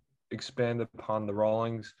expand upon the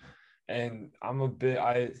Rawlings. And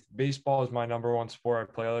baseball is my number one sport.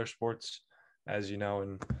 I play other sports, as you know,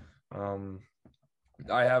 and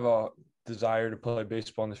I have a desire to play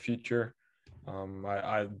baseball in the future.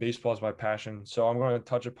 Baseball is my passion. So I'm going to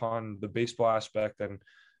touch upon the baseball aspect. And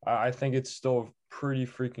I think it's still pretty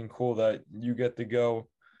freaking cool that you get to go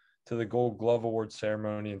to the Gold Glove Award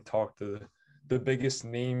ceremony and talk to the biggest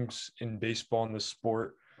names in baseball in the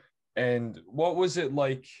sport. And what was it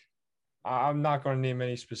like? I'm not going to name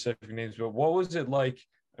any specific names, but what was it like?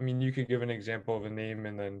 I mean, you could give an example of a name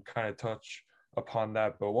and then kind of touch upon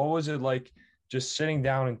that. But what was it like just sitting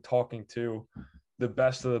down and talking to the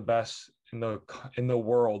best of the best in the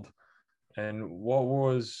world? And what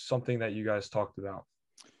was something that you guys talked about?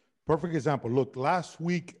 Perfect example. Look, last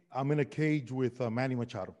week I'm in a cage with Manny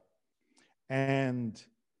Machado, and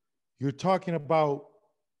you're talking about,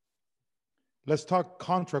 let's talk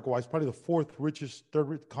contract-wise, probably the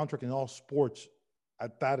third contract in all sports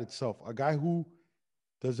at that itself. A guy who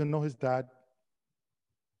doesn't know his dad,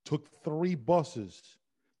 took 3 buses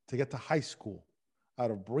to get to high school out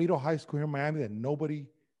of Burrito High School here in Miami that nobody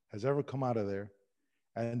has ever come out of there.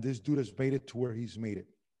 And this dude has made it to where he's made it.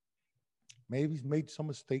 Maybe he's made some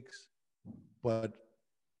mistakes, but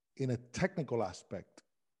in a technical aspect,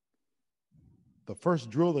 the first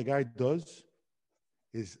drill the guy does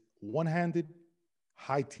is one-handed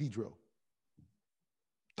high T drill.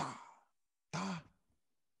 Da, da.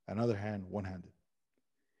 Another hand, one-handed.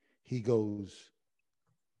 He goes,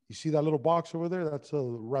 you see that little box over there? That's a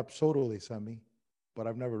Rapsodo they sent me, but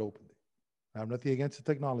I've never opened it. I have nothing against the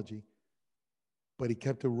technology, but he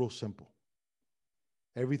kept it real simple.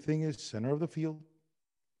 Everything is center of the field,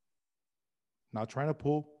 not trying to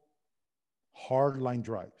pull, hard line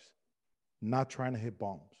drives, not trying to hit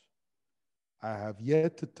bombs. I have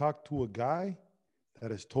yet to talk to a guy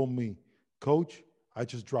that has told me, Coach, I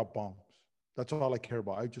just drop bombs. That's all I care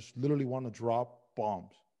about. I just literally want to drop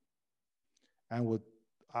bombs. And what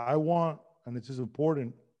I want, and this is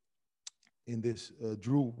important in this,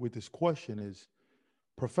 Drew, with this question is,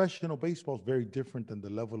 professional baseball is very different than the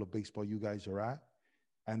level of baseball you guys are at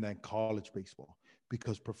and then college baseball,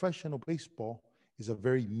 because professional baseball is a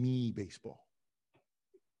very me baseball.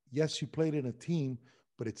 Yes, you played in a team,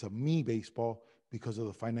 but it's a me baseball because of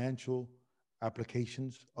the financial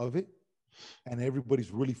applications of it. And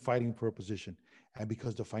everybody's really fighting for a position. And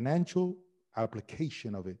because the financial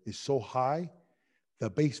application of it is so high, the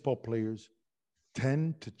baseball players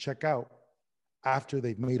tend to check out after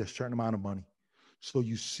they've made a certain amount of money. So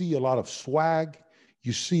you see a lot of swag,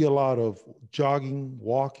 you see a lot of jogging,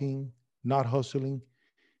 walking, not hustling,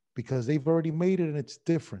 because they've already made it and it's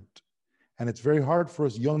different. And it's very hard for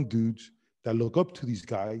us young dudes that look up to these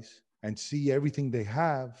guys and see everything they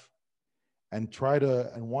have and try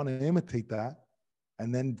to and want to imitate that,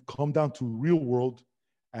 and then come down to real world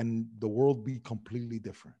and the world be completely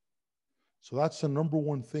different. So that's the number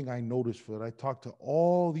one thing I noticed for that. I talked to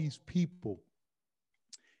all these people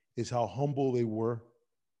is how humble they were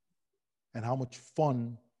and how much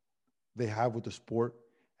fun they have with the sport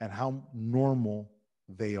and how normal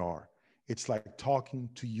they are. It's like talking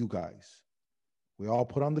to you guys. We all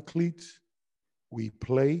put on the cleats. We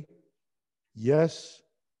play. Yes,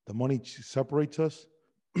 the money separates us.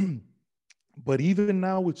 But even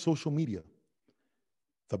now with social media,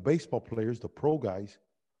 the baseball players, the pro guys,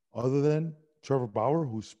 other than Trevor Bauer,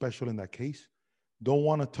 who's special in that case, don't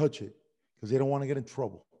want to touch it because they don't want to get in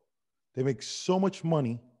trouble. They make so much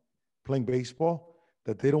money playing baseball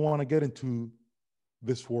that they don't want to get into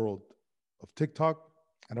this world of TikTok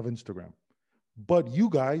and of Instagram. But you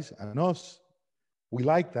guys and us, we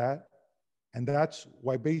like that. And that's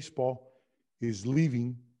why baseball is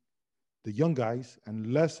leaving the young guys,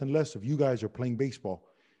 and less of you guys are playing baseball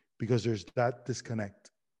because there's that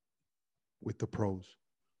disconnect with the pros.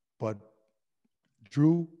 But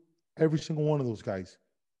Drew, every single one of those guys,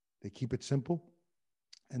 they keep it simple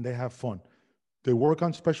and they have fun. They work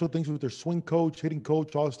on special things with their swing coach, hitting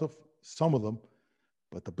coach, all that stuff, some of them.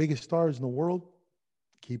 But the biggest stars in the world,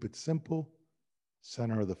 keep it simple,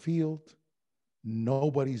 center of the field.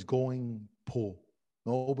 Nobody's going pull.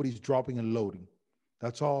 Nobody's dropping and loading.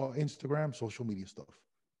 That's all Instagram, social media stuff.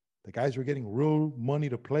 The guys are getting real money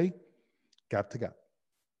to play, gap to gap.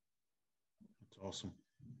 That's awesome.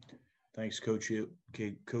 Thanks, Coach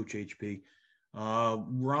HP.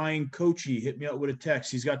 Ryan Coachy hit me up with a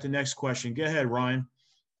text. He's got the next question. Go ahead, Ryan.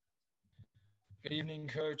 Good evening,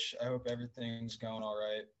 Coach. I hope everything's going all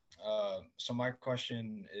right. So my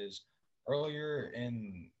question is, earlier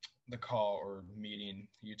in the call or meeting,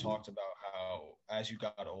 you talked about how as you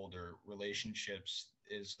got older, relationships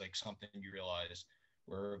is like something you realize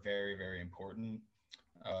were very, very important.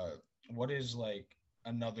 What is like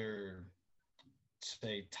another,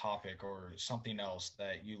 say, topic or something else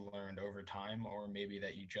that you learned over time, or maybe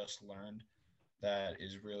that you just learned that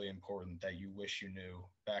is really important that you wish you knew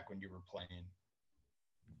back when you were playing?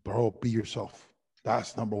 Bro, be yourself.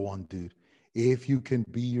 That's number one, dude. If you can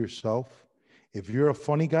be yourself, if you're a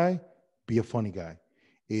funny guy, be a funny guy.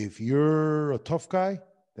 If you're a tough guy,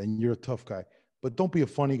 then you're a tough guy. But don't be a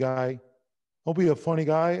funny guy. Don't be a funny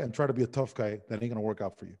guy and try to be a tough guy. That ain't going to work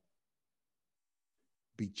out for you.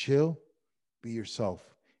 Be chill. Be yourself.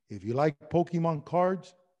 If you like Pokemon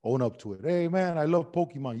cards, own up to it. Hey, man, I love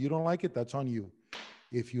Pokemon. You don't like it? That's on you.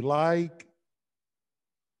 If you like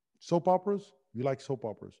soap operas,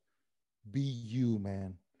 be you,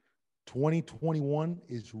 man. 2021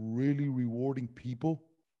 is really rewarding people,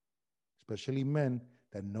 especially men,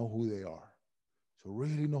 that know who they are. So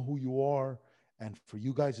really know who you are. And for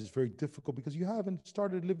you guys, it's very difficult because you haven't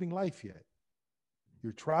started living life yet.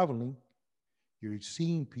 You're traveling, you're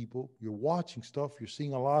seeing people, you're watching stuff, you're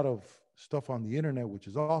seeing a lot of stuff on the internet, which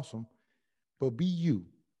is awesome, but be you.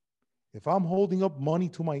 If I'm holding up money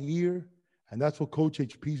to my ear and that's what Coach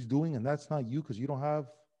HP is doing, and that's not you because you don't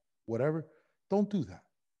have whatever, don't do that.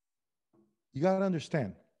 You got to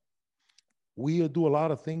understand, we do a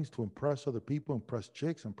lot of things to impress other people, impress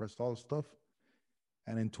chicks, impress all this stuff.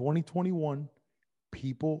 And in 2021,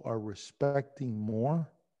 people are respecting more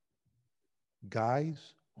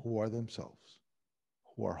guys who are themselves,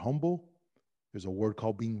 who are humble. There's a word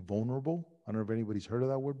called being vulnerable. I don't know if anybody's heard of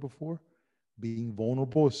that word before. Being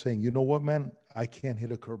vulnerable is saying, you know what, man, I can't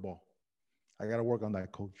hit a curveball. I got to work on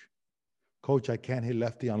that, coach. Coach, I can't hit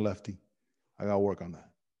lefty on lefty. I got to work on that.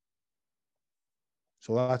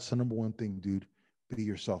 So that's the number one thing, dude. Be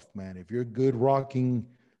yourself, man. If you're good rocking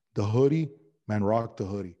the hoodie, man, rock the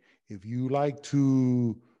hoodie. If you like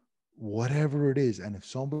to, whatever it is, and if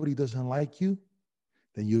somebody doesn't like you,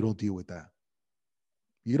 then you don't deal with that.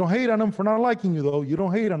 You don't hate on them for not liking you, though. You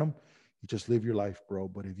don't hate on them. You just live your life, bro.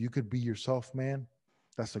 But if you could be yourself, man,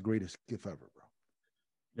 that's the greatest gift ever, bro.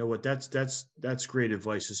 You know what? That's great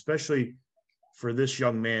advice, especially for this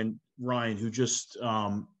young man, Ryan, who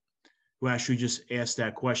actually just asked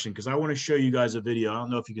that question. Because I want to show you guys a video. I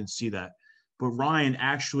don't know if you can see that, but Ryan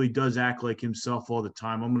actually does act like himself all the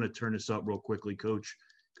time. I'm going to turn this up real quickly, Coach,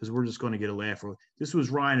 because we're just going to get a laugh. This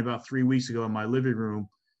was Ryan about 3 weeks ago in my living room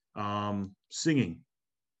singing.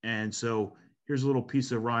 And so here's a little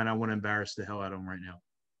piece of Ryan. I want to embarrass the hell out of him right now.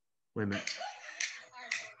 Wait a minute.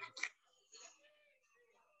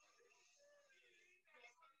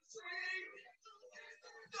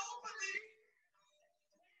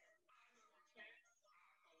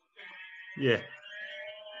 Yeah.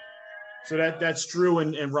 So that's Drew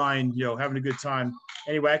and Ryan, having a good time.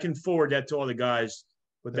 Anyway, I can forward that to all the guys.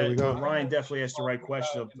 But Ryan definitely asked the right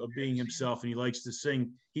question of being himself, and he likes to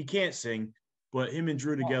sing. He can't sing, but him and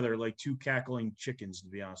Drew together are like two cackling chickens, to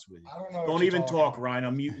be honest with you. I don't know. Don't even talk, Ryan.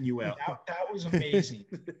 I'm muting you out. That was amazing.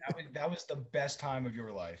 that was the best time of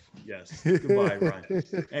your life. Yes. Goodbye, Ryan.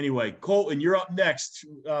 Anyway, Colton, you're up next.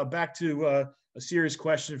 Back to a serious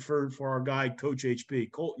question for our guy, Coach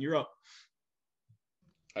HP. Colton, you're up.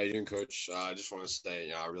 How you doing, Coach? I just want to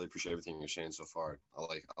say, I really appreciate everything you're saying so far.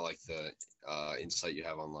 I like the insight you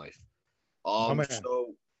have on life.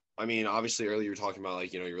 So, I mean, obviously earlier you were talking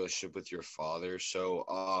about your relationship with your father. So,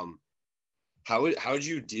 how did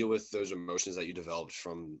you deal with those emotions that you developed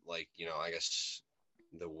from I guess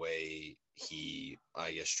the way he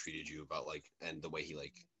treated you and the way he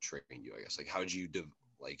trained you, I guess. How did you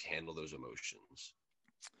handle those emotions?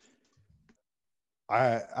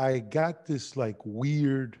 I got this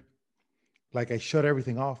weird, I shut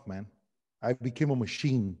everything off, man. I became a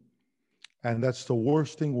machine. And that's the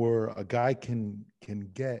worst thing where a guy can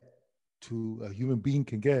get to, a human being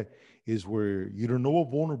can get, is where you don't know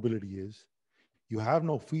what vulnerability is. You have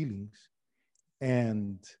no feelings.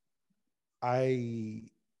 And I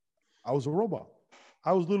was a robot.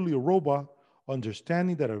 I was literally a robot,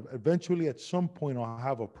 understanding that eventually at some point I'll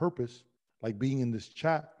have a purpose, like being in this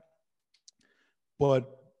chat.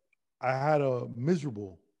 But I had a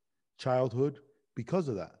miserable childhood because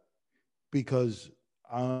of that. Because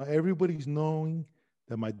everybody's knowing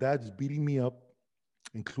that my dad's beating me up,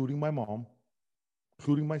 including my mom,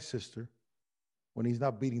 including my sister, when he's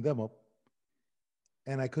not beating them up.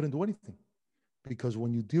 And I couldn't do anything. Because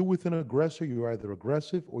when you deal with an aggressor, you're either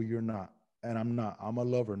aggressive or you're not. And I'm not. I'm a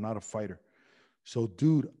lover, not a fighter. So,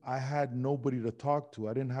 dude, I had nobody to talk to.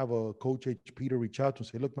 I didn't have a Coach HP to reach out to and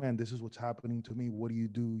say, look, man, this is what's happening to me. What do you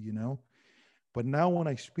do, But now when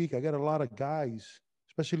I speak, I get a lot of guys,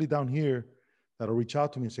 especially down here, that'll reach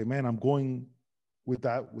out to me and say, man, I'm going with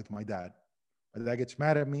that with my dad. My dad gets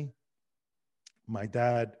mad at me. My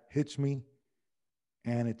dad hits me.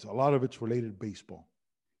 And a lot of it's related to baseball.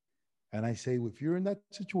 And I say, if you're in that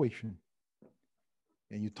situation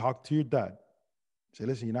and you talk to your dad, say,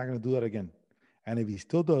 listen, you're not going to do that again. And if he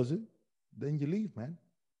still does it, then you leave, man.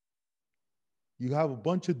 You have a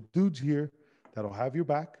bunch of dudes here that'll have your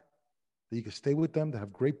back, that you can stay with them, that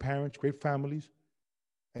have great parents, great families,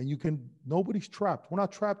 and nobody's trapped. We're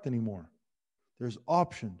not trapped anymore. There's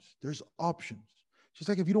options. There's options. Just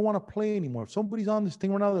like if you don't want to play anymore, if somebody's on this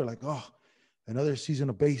thing right now, they're like, oh, another season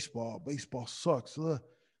of baseball. Baseball sucks. Ugh.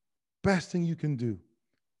 Best thing you can do,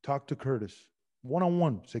 talk to Curtis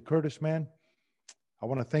one-on-one. Say, Curtis, man, I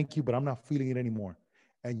want to thank you, but I'm not feeling it anymore.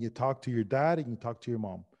 And you talk to your dad and you talk to your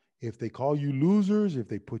mom. If they call you losers, if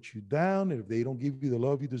they put you down, if they don't give you the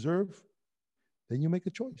love you deserve, then you make a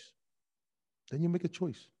choice. Then you make a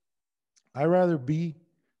choice. I'd rather be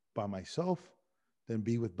by myself than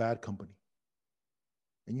be with bad company.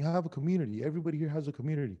 And you have a community. Everybody here has a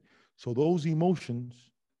community. So those emotions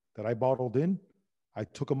that I bottled in, I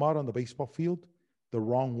took them out on the baseball field the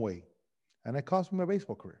wrong way. And it cost me my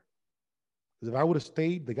baseball career. Because if I would have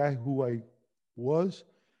stayed the guy who I was,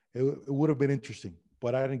 it would have been interesting.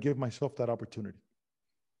 But I didn't give myself that opportunity.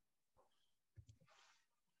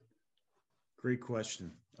 Great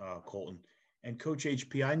question, Colton. And Coach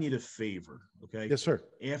HP, I need a favor, okay? Yes, sir.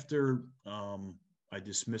 After I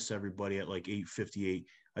dismiss everybody at like 8:58,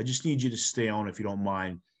 I just need you to stay on, if you don't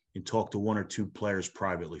mind, and talk to one or two players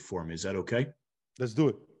privately for me. Is that okay? Let's do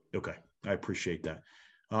it. Okay. I appreciate that.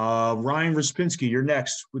 Ryan Raspinski, you're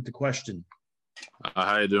next with the question.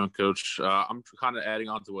 How you doing, Coach? I'm kind of adding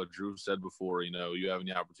on to what Drew said before. You know, you having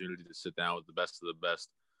the opportunity to sit down with the best of the best.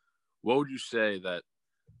 What would you say that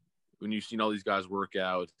when you've seen all these guys work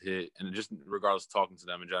out, hit, and just regardless of talking to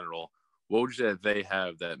them in general, what would you say that they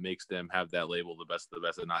have that makes them have that label, the best of the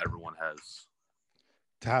best, that not everyone has?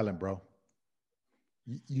 Talent, bro.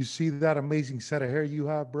 You see that amazing set of hair you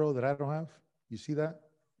have, bro, that I don't have? You see that?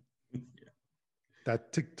 Yeah.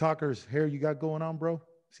 That TikToker's hair you got going on, bro?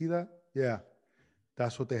 See that? Yeah.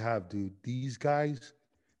 That's what they have, dude. These guys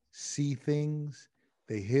see things.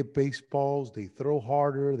 They hit baseballs. They throw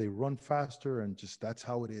harder. They run faster. And just that's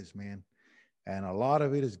how it is, man. And a lot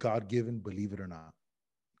of it is God-given, believe it or not.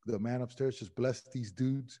 The man upstairs just blessed these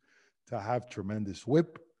dudes to have tremendous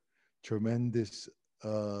whip, tremendous,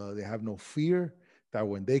 they have no fear that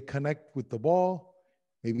when they connect with the ball,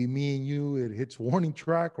 maybe me and you, it hits warning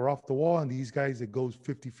track or off the wall, and these guys, it goes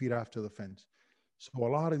 50 feet after the fence. So a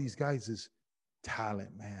lot of these guys is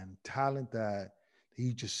talent, man. Talent that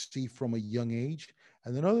you just see from a young age.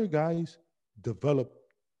 And then other guys develop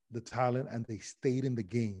the talent and they stayed in the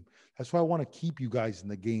game. That's why I want to keep you guys in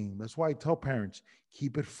the game. That's why I tell parents,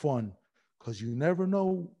 keep it fun, because you never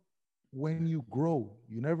know when you grow.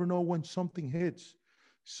 You never know when something hits.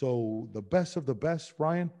 So the best of the best,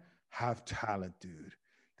 Ryan, have talent, dude.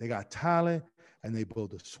 They got talent and they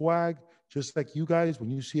build a swag. Just like you guys, when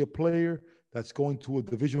you see a player that's going to a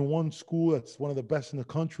Division I school that's one of the best in the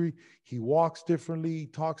country, he walks differently, he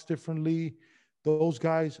talks differently. Those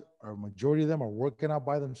guys, a majority of them are working out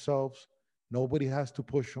by themselves. Nobody has to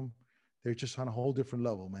push them. They're just on a whole different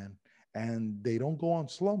level, man. And they don't go on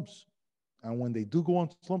slumps. And when they do go on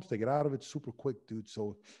slumps, they get out of it super quick, dude.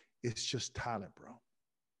 So it's just talent, bro.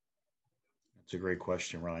 That's a great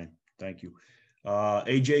question, Ryan. Thank you.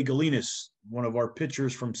 AJ Galinas, one of our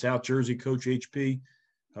pitchers from South Jersey, Coach HP,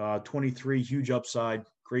 23, huge upside,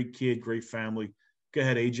 great kid, great family. Go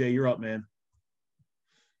ahead, AJ, you're up, man.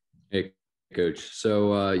 Hey, Coach.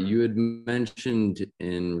 So you had mentioned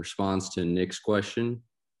in response to Nick's question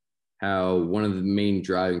how one of the main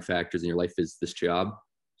driving factors in your life is this job.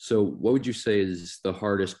 So what would you say is the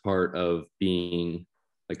hardest part of being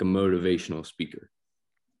like a motivational speaker?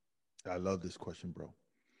 I love this question, bro.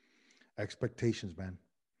 Expectations, man.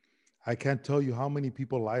 I can't tell you how many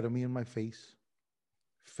people lie to me in my face,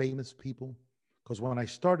 famous people. Because when I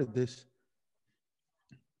started this,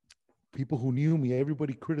 people who knew me,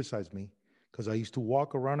 everybody criticized me because I used to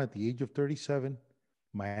walk around at the age of 37,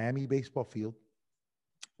 Miami baseball field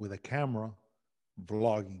with a camera,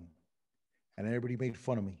 vlogging. And everybody made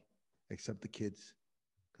fun of me, except the kids,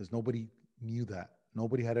 because nobody knew that.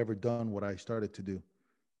 Nobody had ever done what I started to do.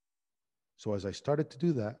 So as I started to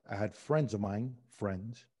do that, I had friends of mine,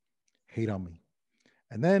 hate on me.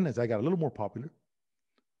 And then as I got a little more popular,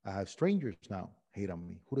 I have strangers now hate on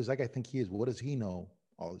me. Who does that guy think he is? What does he know?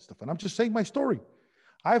 All this stuff. And I'm just saying my story.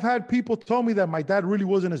 I've had people tell me that my dad really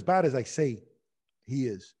wasn't as bad as I say he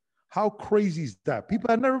is. How crazy is that? People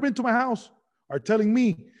that have never been to my house are telling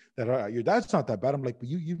me that your dad's not that bad. I'm like, but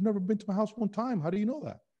you've never been to my house one time. How do you know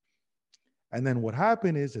that? And then what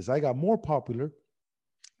happened is, as I got more popular,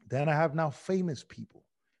 then I have now famous people,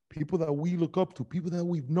 people that we look up to, people that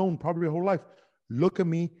we've known probably our whole life, look at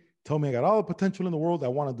me, tell me I got all the potential in the world. I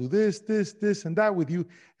want to do this, this, and that with you.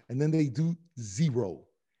 And then they do zero.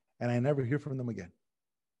 And I never hear from them again.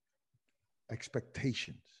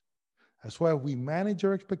 Expectations. That's why we manage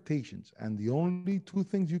our expectations. And the only two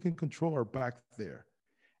things you can control are back there.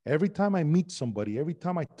 Every time I meet somebody, every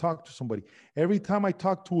time I talk to somebody, every time I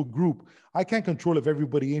talk to a group, I can't control if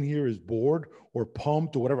everybody in here is bored or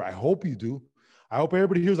pumped or whatever. I hope you do. I hope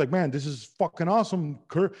everybody here is like, man, this is fucking awesome,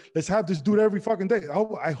 Kurt. Let's have this dude every fucking day.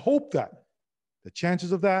 I hope that. The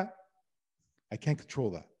chances of that, I can't control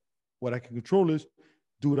that. What I can control is,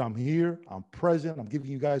 dude, I'm here, I'm present, I'm giving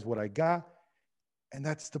you guys what I got, and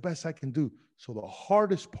that's the best I can do. So the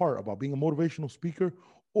hardest part about being a motivational speaker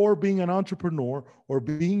or being an entrepreneur or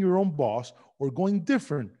being your own boss or going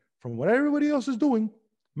different from what everybody else is doing,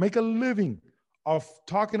 make a living of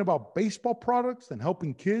talking about baseball products and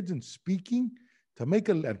helping kids and speaking,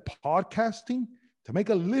 and podcasting, to make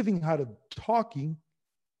a living out of talking.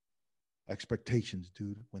 Expectations,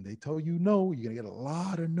 dude. When they tell you no, you're going to get a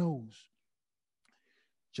lot of no's.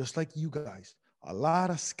 Just like you guys, a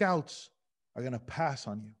lot of scouts are going to pass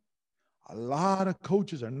on you. A lot of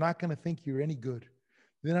coaches are not going to think you're any good.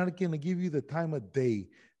 They're not going to give you the time of day.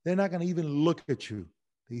 They're not going to even look at you.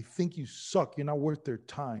 They think you suck. You're not worth their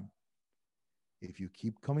time. If you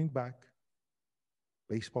keep coming back,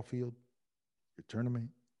 baseball field, your tournament,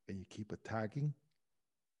 and you keep attacking,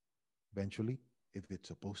 eventually, if it's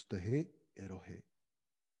supposed to hit, it'll hit.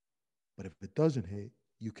 But if it doesn't hit,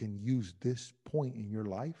 you can use this point in your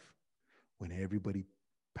life when everybody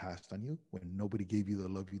passed on you, when nobody gave you the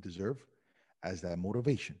love you deserve, as that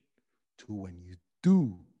motivation to when you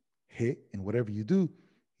do hit and whatever you do,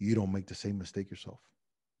 you don't make the same mistake yourself.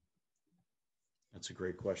 That's a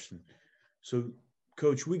great question. So,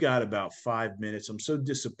 Coach, we got about 5 minutes. I'm so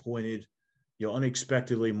disappointed.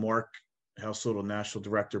 Unexpectedly, Mark Household, National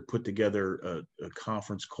Director, put together a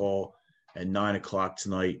conference call at 9:00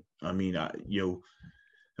 tonight. I mean, but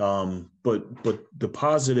the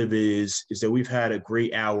positive is that we've had a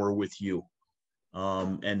great hour with you.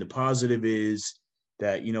 And the positive is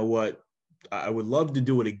that, you know what, I would love to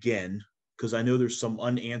do it again, because I know there's some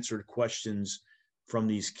unanswered questions from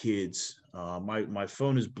these kids. My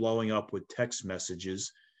phone is blowing up with text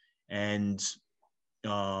messages, and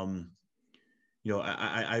I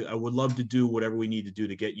would love to do whatever we need to do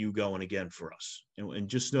to get you going again for us, and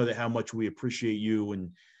just know that how much we appreciate you.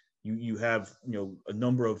 And you have a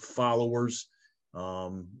number of followers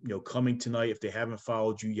coming tonight. If they haven't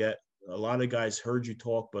followed you yet, a lot of guys heard you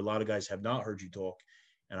talk, but a lot of guys have not heard you talk.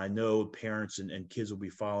 And I know parents and kids will be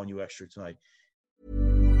following you extra tonight.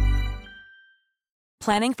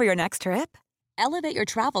 Planning for your next trip? Elevate your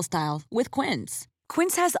travel style with Quince.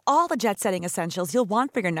 Quince has all the jet-setting essentials you'll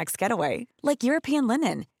want for your next getaway, like European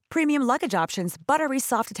linen, premium luggage options, buttery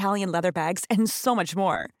soft Italian leather bags, and so much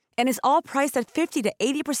more. And is all priced at 50 to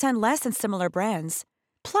 80% less than similar brands.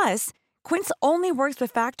 Plus, Quince only works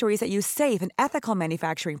with factories that use safe and ethical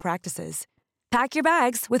manufacturing practices. Pack your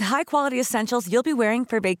bags with high-quality essentials you'll be wearing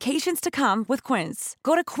for vacations to come with Quince.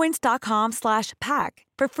 Go to quince.com/pack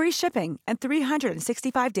for free shipping and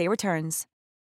 365-day returns.